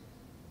this.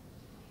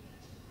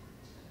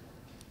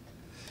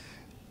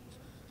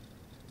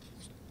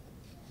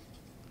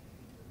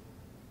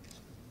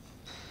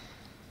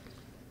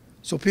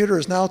 So Peter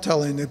is now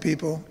telling the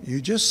people,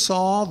 you just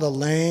saw the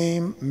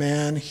lame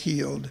man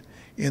healed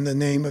in the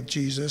name of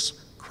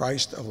Jesus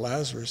Christ of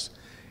Lazarus.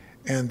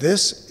 And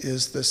this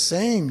is the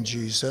same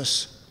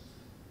Jesus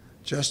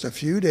just a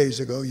few days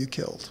ago you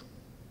killed.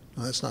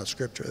 Now, that's not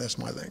scripture, that's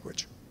my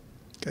language.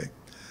 Okay?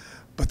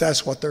 But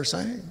that's what they're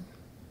saying.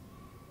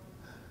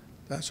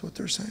 That's what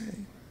they're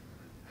saying.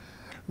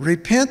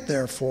 Repent,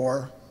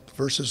 therefore,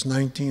 verses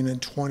 19 and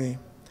 20.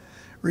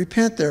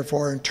 Repent,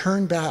 therefore, and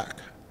turn back,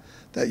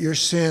 that your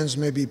sins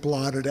may be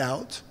blotted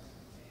out,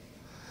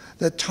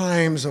 that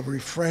times of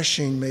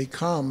refreshing may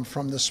come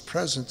from this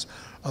presence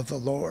of the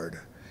Lord,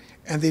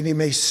 and that he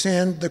may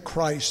send the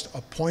Christ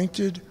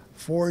appointed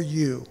for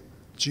you,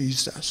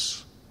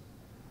 Jesus,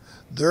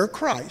 their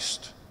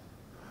Christ,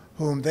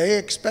 whom they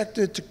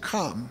expected to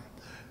come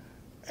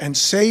and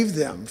save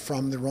them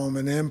from the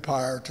Roman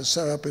Empire to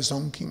set up his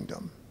own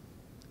kingdom.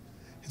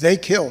 They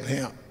killed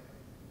him.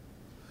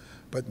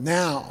 But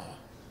now,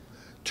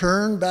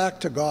 turn back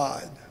to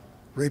God.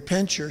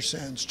 Repent your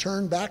sins.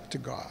 Turn back to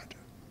God.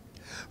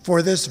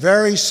 For this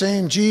very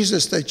same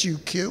Jesus that you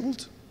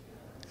killed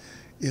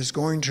is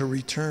going to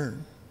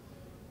return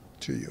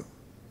to you.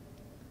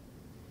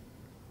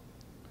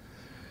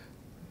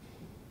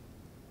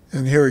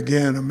 And here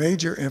again, a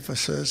major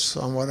emphasis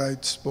on what I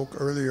spoke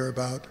earlier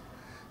about.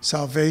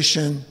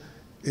 Salvation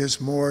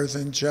is more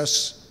than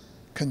just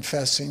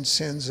confessing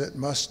sins. It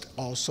must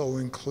also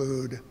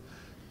include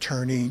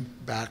turning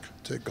back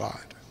to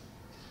God.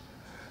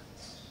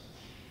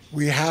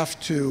 We have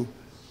to,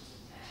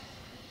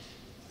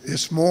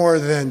 it's more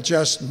than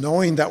just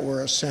knowing that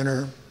we're a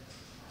sinner,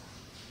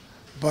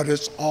 but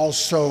it's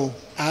also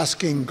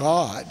asking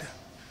God,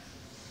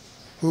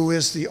 who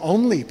is the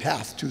only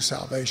path to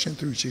salvation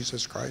through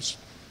Jesus Christ,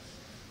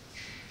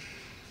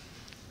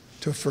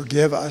 to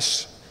forgive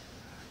us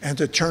and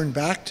to turn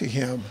back to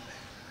him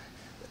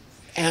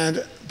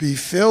and be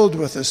filled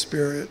with the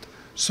Spirit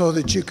so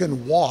that you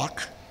can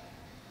walk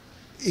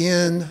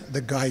in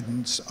the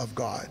guidance of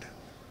God.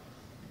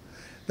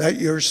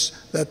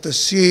 that the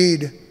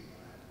seed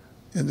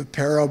in the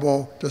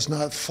parable does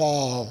not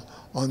fall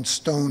on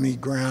stony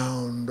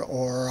ground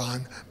or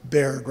on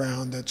bare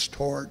ground that's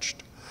torched.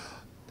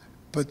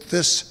 But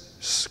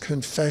this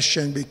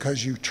confession,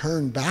 because you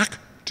turn back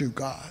to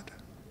God,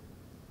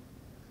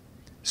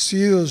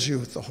 seals you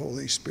with the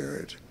Holy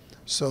Spirit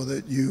so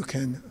that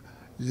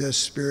this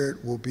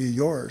Spirit will be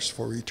yours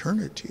for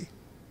eternity.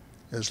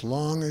 As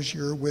long as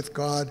you're with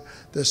God,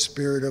 the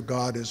Spirit of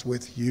God is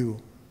with you,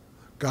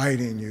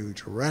 guiding you,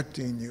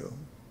 directing you.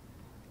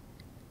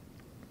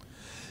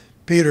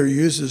 Peter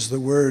uses the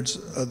words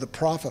of the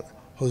prophet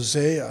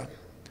Hosea.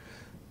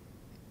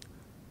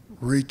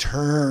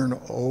 Return,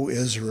 O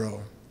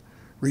Israel.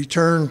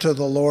 Return to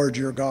the Lord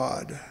your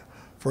God,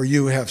 for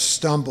you have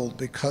stumbled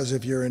because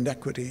of your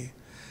iniquity.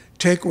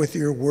 Take with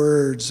your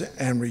words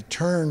and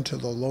return to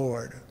the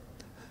Lord.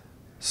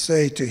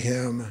 Say to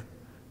him,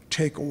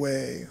 take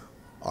away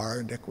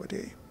our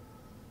iniquity.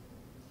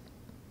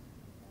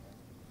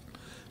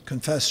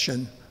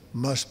 Confession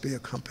must be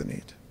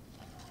accompanied.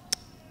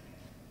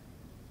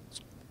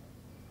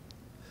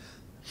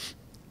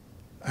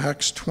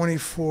 Acts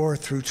 24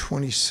 through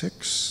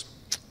 26.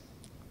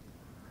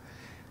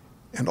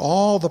 And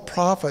all the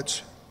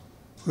prophets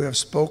who have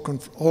spoken,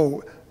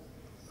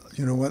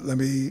 you know what, let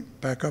me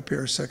back up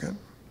here a second.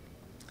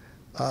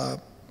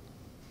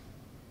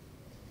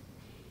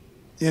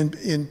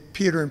 In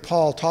Peter and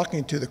Paul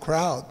talking to the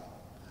crowd,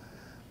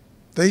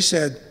 they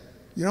said,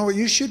 you know what,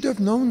 you should have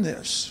known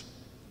this.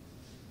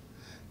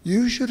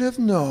 You should have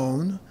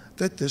known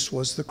that this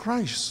was the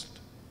Christ.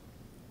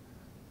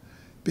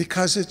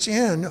 Because it's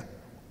in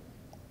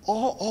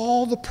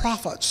all the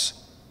prophets,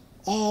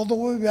 all the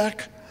way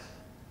back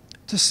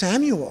to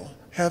Samuel,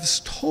 have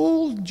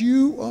told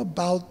you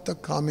about the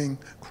coming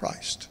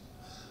Christ.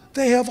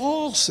 They have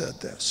all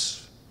said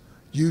this.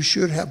 You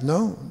should have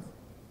known.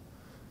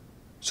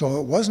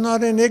 So it was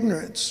not in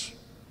ignorance,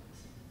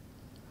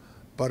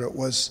 but it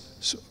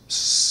was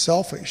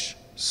selfish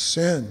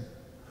sin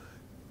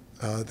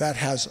that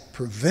has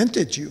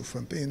prevented you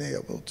from being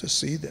able to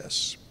see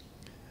this.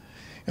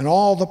 And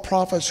all the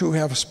prophets who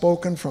have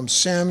spoken from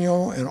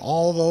Samuel and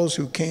all those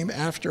who came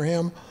after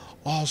him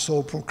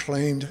also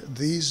proclaimed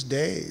these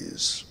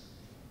days.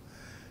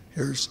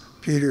 Here's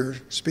Peter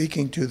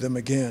speaking to them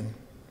again.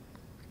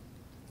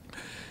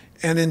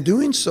 And in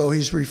doing so,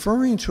 he's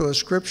referring to a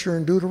scripture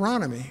in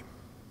Deuteronomy.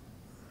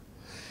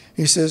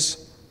 He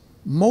says,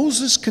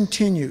 Moses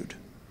continued.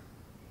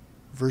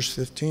 Verse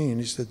 15,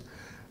 he said,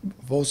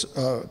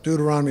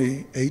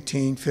 Deuteronomy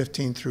 18,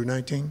 15 through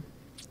 19.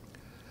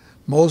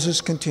 Moses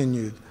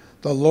continued,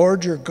 the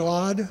Lord your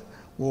God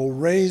will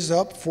raise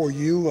up for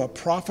you a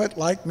prophet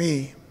like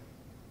me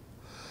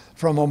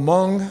from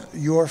among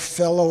your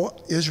fellow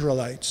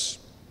Israelites.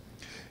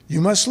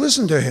 You must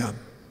listen to him,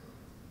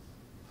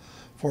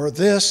 for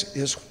this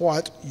is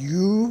what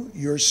you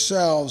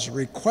yourselves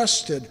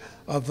requested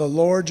of the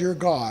Lord your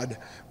God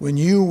when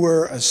you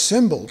were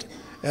assembled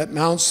at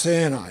Mount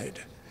Sinai.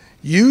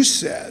 You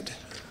said,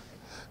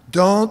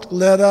 don't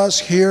let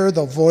us hear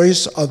the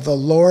voice of the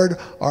Lord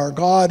our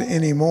God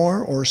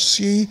anymore or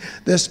see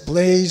this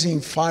blazing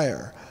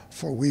fire,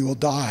 for we will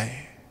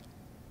die.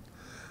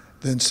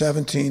 Then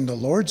 17, the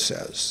Lord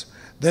says,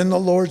 then the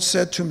Lord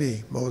said to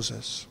me,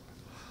 Moses,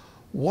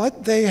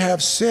 what they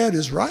have said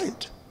is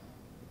right.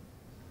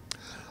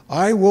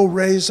 I will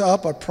raise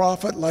up a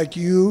prophet like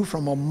you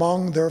from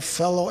among their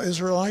fellow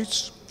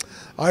Israelites.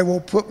 I will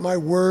put my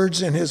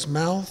words in his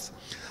mouth.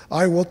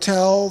 I will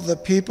tell the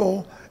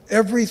people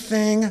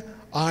everything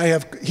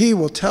he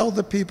will tell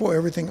the people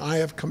everything I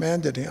have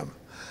commanded him,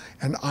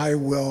 and I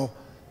will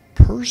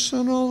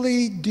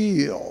personally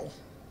deal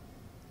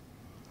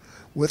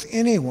with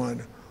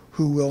anyone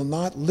who will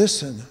not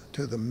listen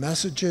to the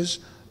messages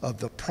of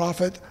the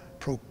prophet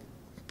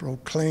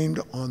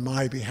proclaimed on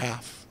my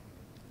behalf.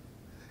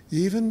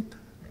 Even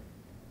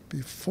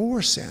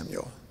before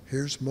Samuel,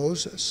 here's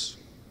Moses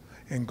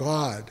and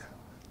God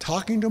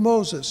talking to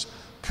Moses,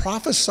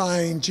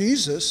 prophesying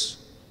Jesus.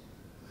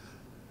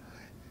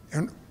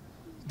 And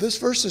this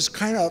verse is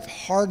kind of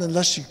hard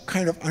unless you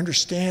kind of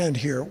understand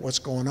here what's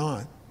going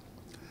on.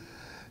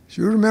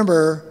 So you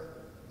remember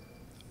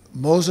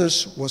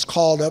Moses was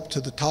called up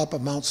to the top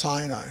of Mount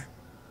Sinai.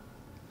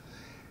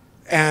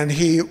 And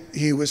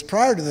he was,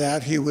 prior to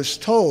that, he was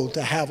told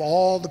to have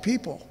all the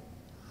people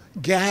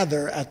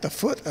gather at the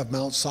foot of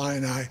Mount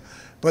Sinai,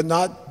 but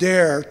not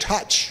dare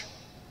touch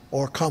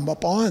or come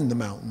up on the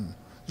mountain,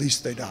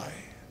 lest they die,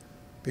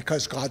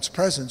 because God's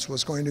presence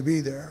was going to be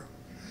there.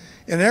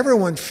 And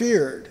everyone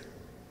feared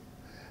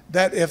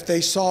that if they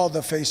saw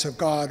the face of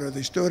God or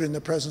they stood in the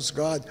presence of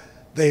God,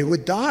 they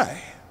would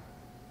die.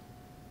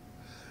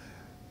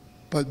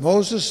 But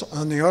Moses,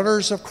 on the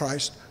orders of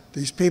Christ,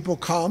 these people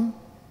come,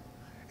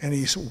 and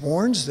he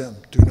warns them,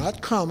 do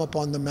not come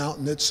upon the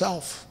mountain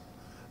itself,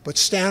 but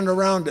stand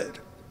around it.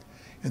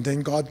 And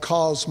then God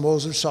calls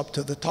Moses up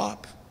to the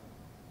top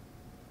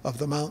of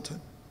the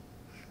mountain.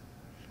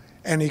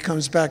 And he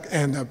comes back,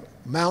 and the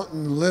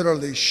mountain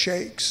literally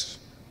shakes.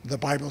 The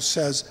Bible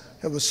says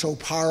It was so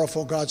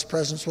powerful, God's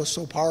presence was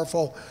so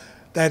powerful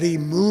that he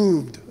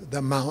moved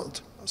the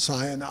Mount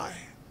Sinai.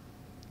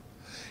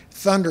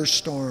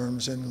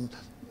 Thunderstorms and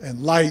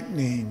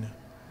lightning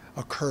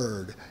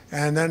occurred.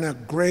 And then a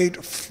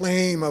great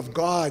flame of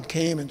God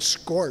came and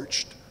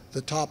scorched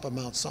the top of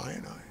Mount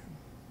Sinai.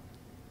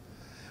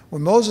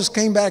 When Moses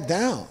came back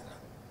down,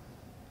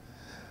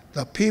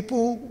 the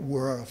people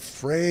were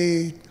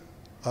afraid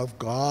of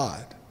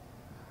God.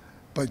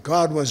 But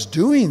God was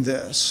doing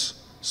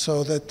this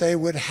so that they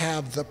would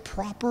have the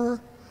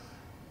proper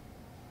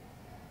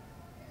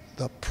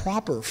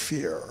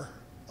fear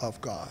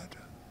of God.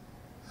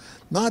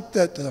 Not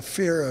that the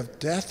fear of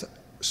death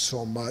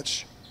so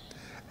much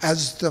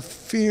as the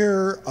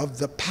fear of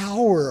the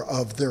power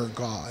of their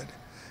God,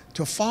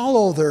 to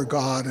follow their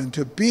God and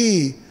to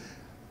be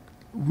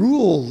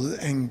ruled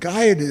and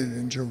guided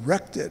and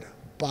directed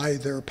by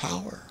their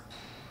power,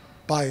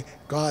 by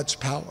God's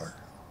power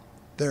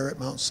there at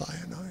Mount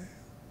Sinai.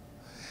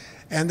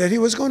 And that he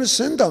was going to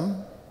send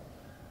them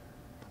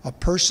a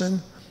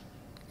person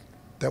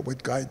that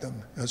would guide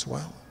them as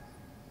well.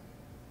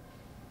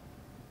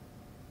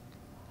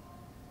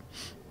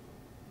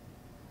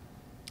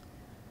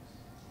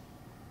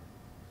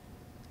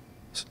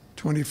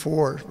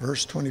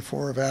 Verse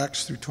 24 of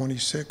Acts through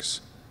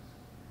 26.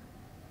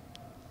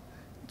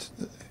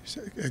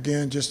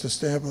 Again, just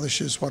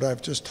establishes what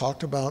I've just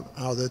talked about,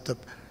 how that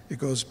it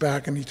goes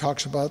back and he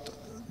talks about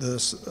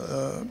this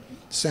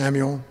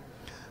Samuel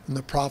and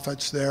the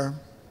prophets there.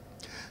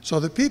 So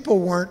the people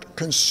weren't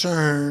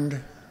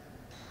concerned.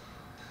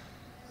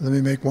 Let me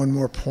make one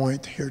more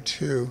point here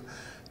too.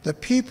 The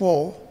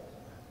people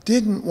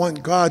didn't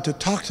want God to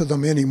talk to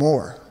them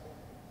anymore.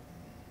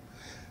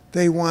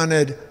 They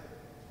wanted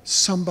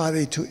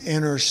somebody to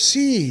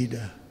intercede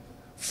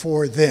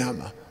for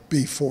them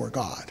before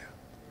God,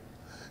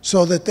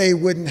 so that they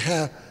wouldn't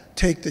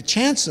take the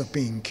chance of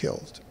being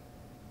killed,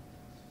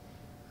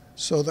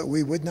 so that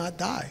we would not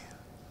die.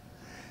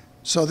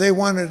 So they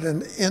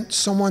wanted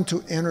someone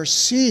to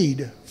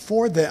intercede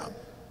for them.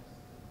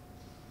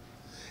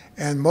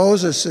 And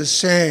Moses is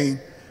saying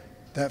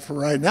that for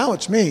right now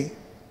it's me,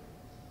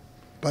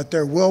 but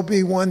there will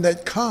be one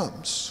that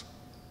comes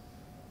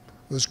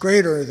who's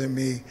greater than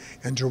me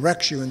and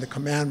directs you in the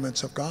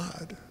commandments of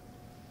God.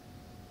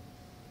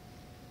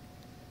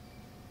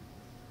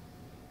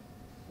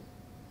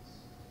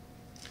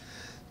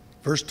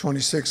 Verse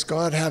 26,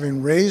 God,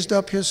 having raised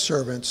up his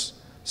servants,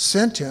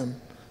 sent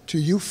him to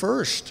you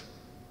first.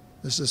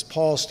 This is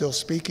Paul still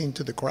speaking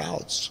to the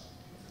crowds.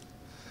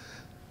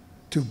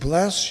 To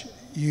bless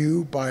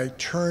you by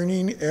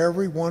turning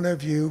every one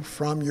of you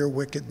from your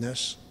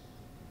wickedness.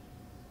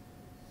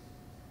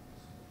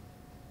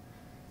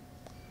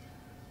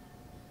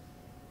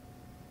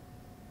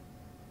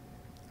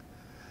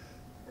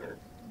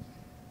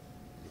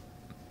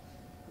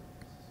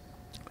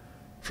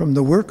 From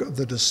the work of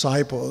the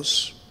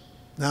disciples,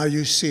 now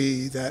you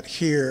see that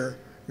here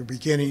you're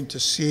beginning to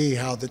see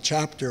how the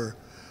chapter,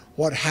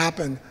 what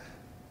happened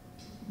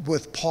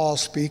with Paul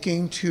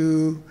speaking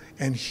to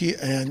and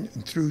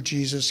through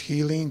Jesus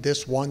healing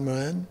this one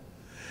man.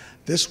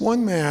 This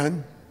one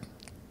man,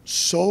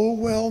 so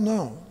well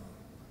known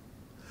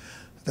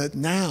that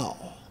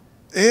now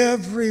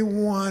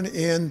everyone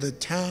in the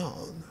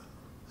town,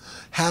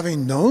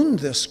 having known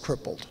this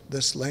crippled,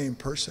 this lame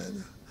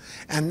person,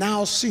 and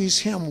now sees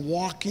him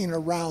walking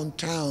around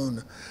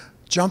town,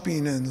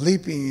 jumping and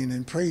leaping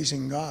and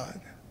praising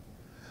God.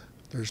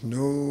 There's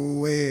no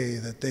way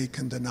that they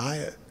can deny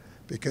it,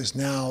 because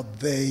now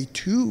they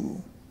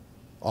too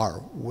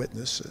are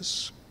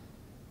witnesses.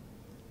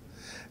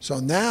 So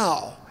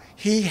now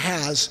he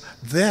has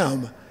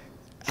them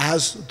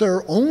as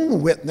their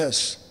own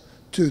witness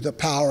to the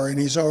power, and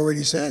he's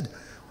already said,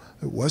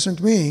 it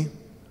wasn't me,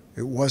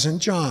 it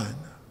wasn't John.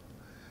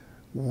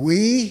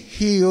 We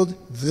healed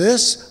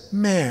this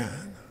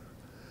man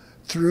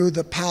through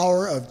the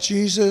power of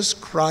Jesus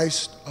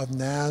Christ of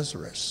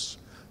Nazareth,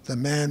 the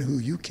man who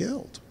you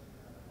killed.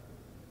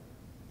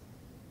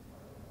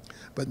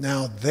 But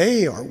now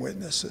they are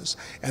witnesses,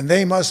 and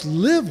they must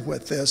live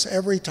with this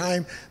every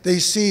time they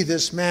see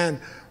this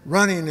man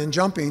running and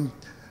jumping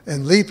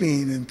and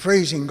leaping and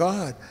praising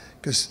God,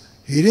 because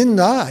he didn't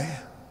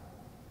die.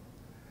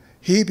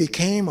 He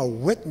became a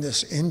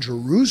witness in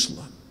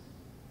Jerusalem.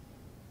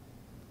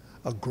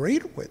 A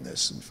great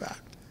witness, in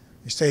fact.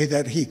 You say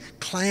that he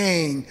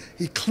clinged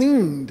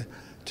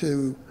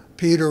to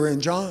Peter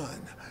and John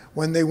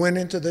when they went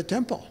into the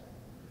temple.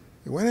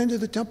 He went into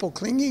the temple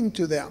clinging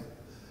to them.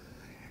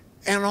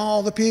 And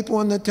all the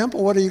people in the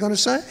temple, what are you going to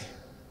say?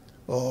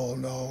 Oh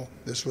no,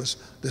 this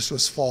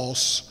was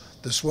false.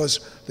 This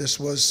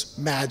was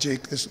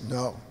magic.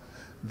 No,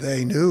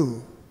 they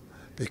knew,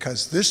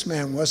 because this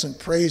man wasn't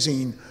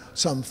praising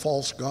some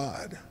false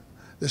god.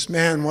 This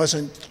man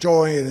wasn't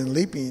joying and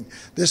leaping.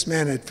 This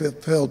man had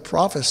fulfilled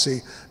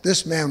prophecy.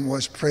 This man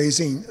was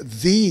praising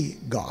the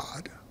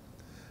God.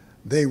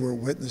 They were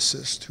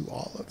witnesses to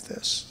all of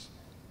this.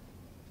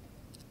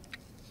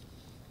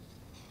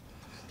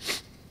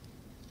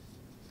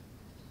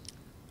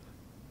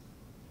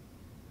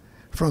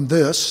 From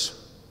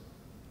this,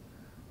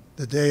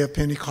 the day of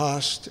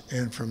Pentecost,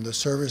 and from the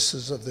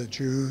services of the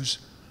Jews,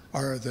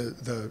 or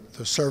the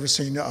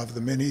servicing of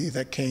the many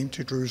that came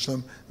to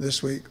Jerusalem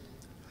this week,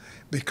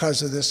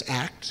 because of this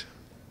act,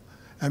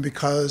 and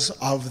because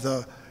of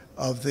the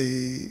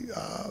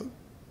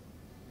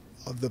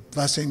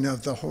blessing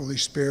of the Holy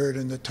Spirit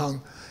and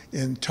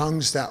in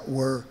tongues that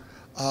were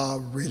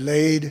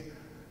relayed,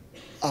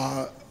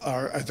 or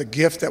the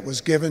gift that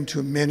was given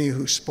to many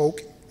who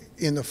spoke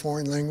in the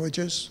foreign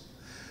languages.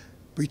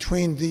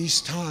 Between these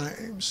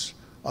times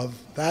of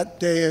that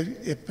day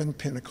of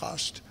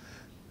Pentecost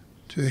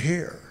to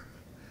here,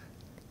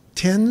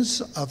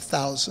 tens of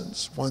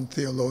thousands, one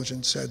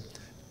theologian said,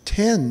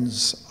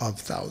 tens of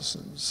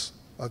thousands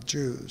of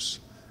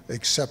Jews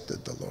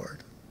accepted the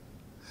Lord.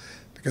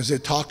 Because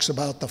it talks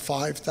about the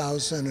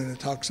 5,000 and it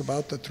talks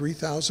about the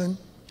 3,000,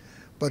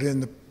 but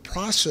in the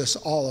process,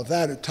 all of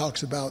that, it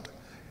talks about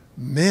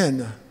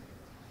men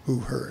who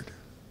heard.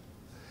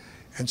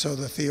 And so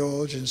the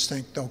theologians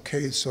think,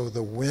 okay, so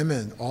the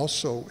women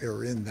also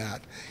are in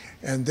that.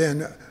 And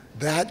then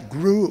that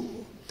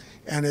grew.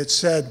 And it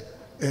said,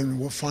 and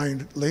we'll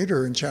find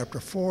later in chapter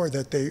 4,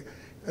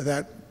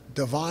 that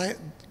divine,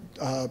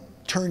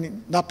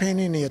 not paying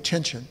any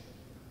attention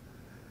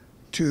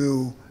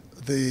to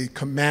the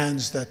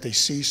commands that they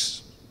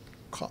cease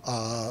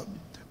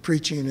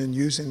preaching and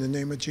using the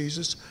name of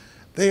Jesus,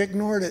 they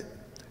ignored it.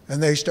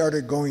 And they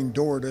started going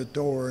door to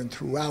door and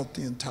throughout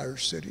the entire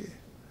city.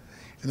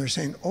 And they're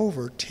saying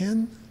over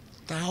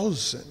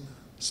 10,000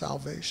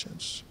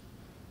 salvations.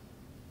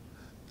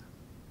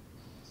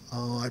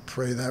 Oh, I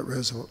pray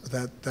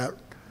that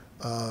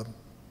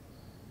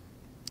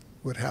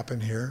would happen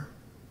here.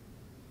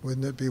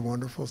 Wouldn't it be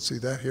wonderful to see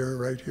that here,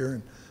 right here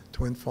in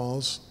Twin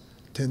Falls?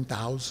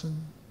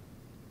 10,000.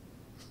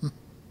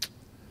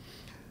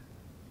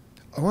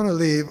 I want to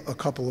leave a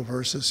couple of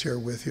verses here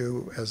with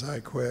you as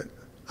I quit.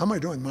 How am I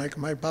doing, Mike?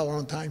 Am I about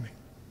on time?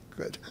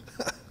 Good.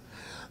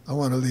 I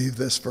want to leave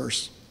this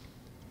verse,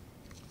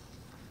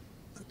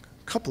 a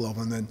couple of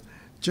them, then,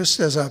 just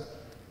as a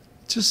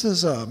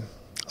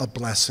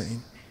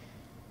blessing,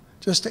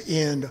 just to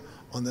end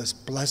on this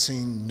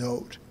blessing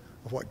note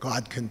of what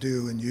God can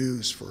do and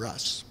use for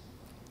us.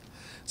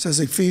 It says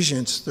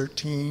Ephesians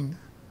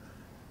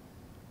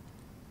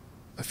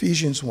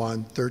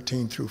 1,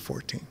 13 through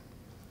 14.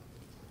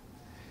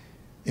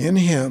 In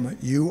him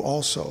you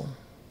also,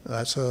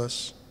 that's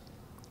us,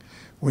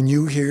 when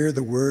you hear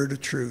the word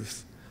of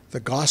truth, the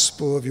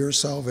gospel of your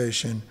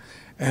salvation,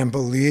 and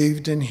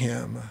believed in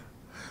him,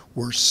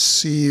 were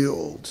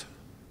sealed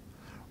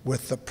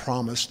with the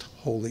promised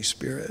Holy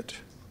Spirit.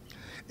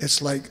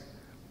 It's like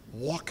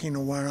walking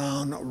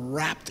around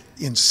wrapped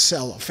in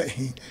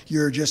cellophane.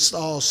 You're just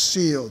all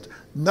sealed.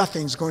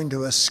 Nothing's going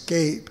to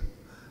escape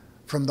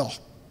from the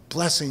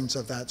blessings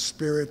of that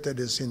Spirit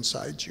that is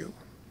inside you.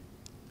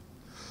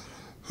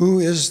 Who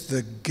is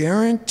the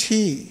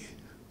guarantee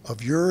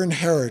of your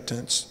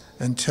inheritance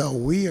until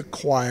we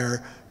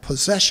acquire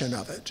possession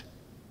of it.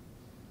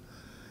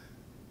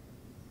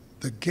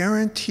 The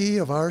guarantee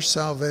of our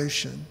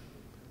salvation,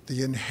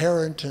 the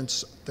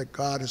inheritance that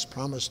God has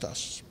promised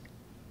us.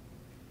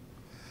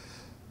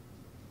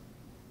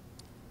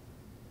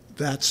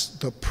 That's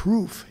the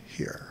proof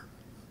here,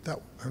 that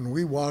when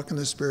we walk in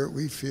the Spirit,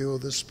 we feel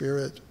the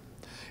Spirit.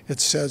 It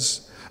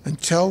says,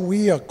 until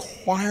we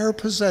acquire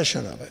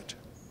possession of it,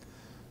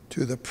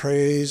 to the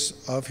praise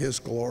of his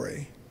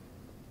glory.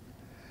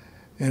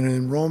 And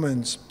in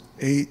Romans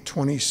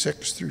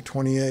 8:26 through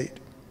 28,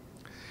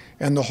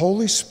 and the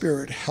Holy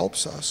Spirit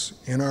helps us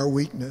in our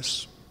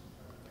weakness.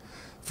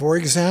 For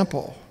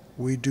example,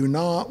 we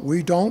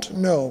don't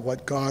know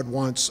what God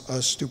wants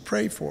us to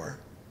pray for,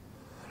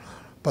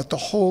 but the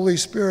Holy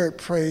Spirit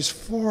prays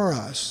for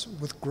us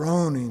with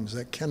groanings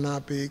that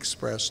cannot be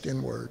expressed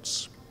in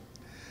words.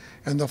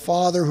 And the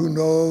Father who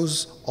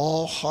knows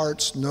all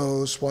hearts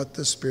knows what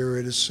the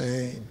Spirit is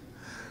saying.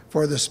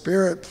 For the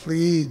Spirit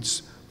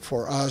pleads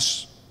for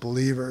us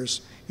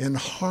believers in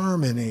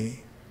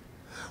harmony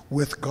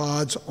with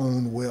God's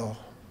own will.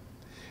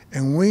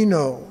 And we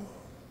know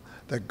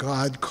that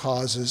God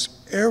causes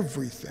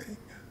everything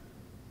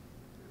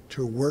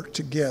to work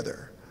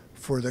together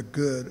for the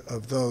good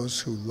of those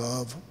who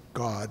love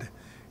God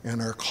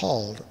and are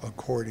called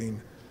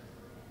according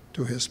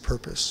to his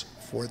purpose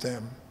for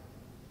them.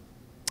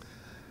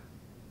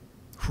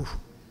 Whew.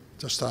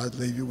 Just thought I'd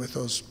leave you with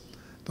those.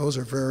 Those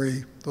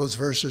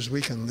verses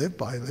we can live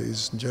by,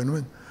 ladies and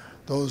gentlemen.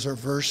 Those are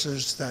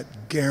verses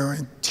that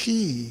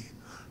guarantee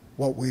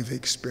what we've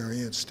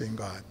experienced in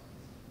God.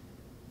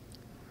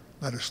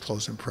 Let us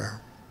close in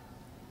prayer.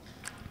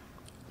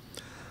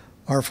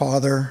 Our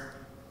Father,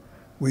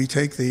 we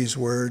take these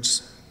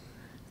words.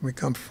 We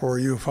come before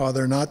you,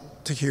 Father,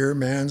 not to hear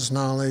man's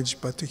knowledge,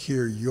 but to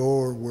hear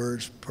your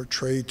words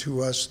portrayed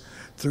to us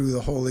through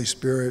the Holy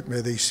Spirit.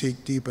 May they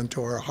seek deep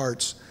into our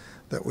hearts,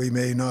 that we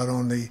may not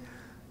only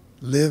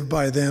live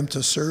by them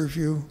to serve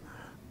you,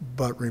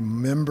 but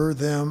remember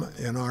them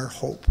in our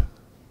hope,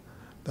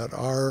 that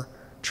our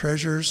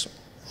treasures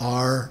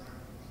are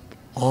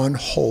on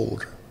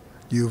hold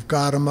You've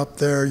got them up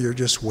there. You're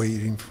just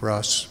waiting for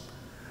us.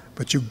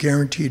 But you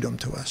guaranteed them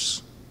to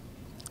us.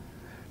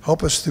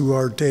 Help us through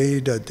our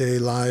day-to-day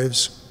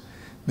lives.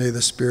 May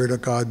the Spirit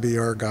of God be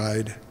our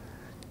guide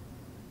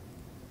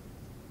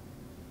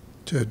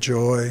to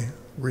joy,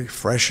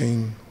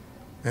 refreshing,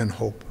 and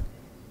hope.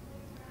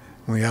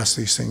 We ask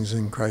these things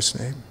in Christ's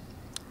name.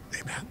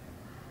 Amen.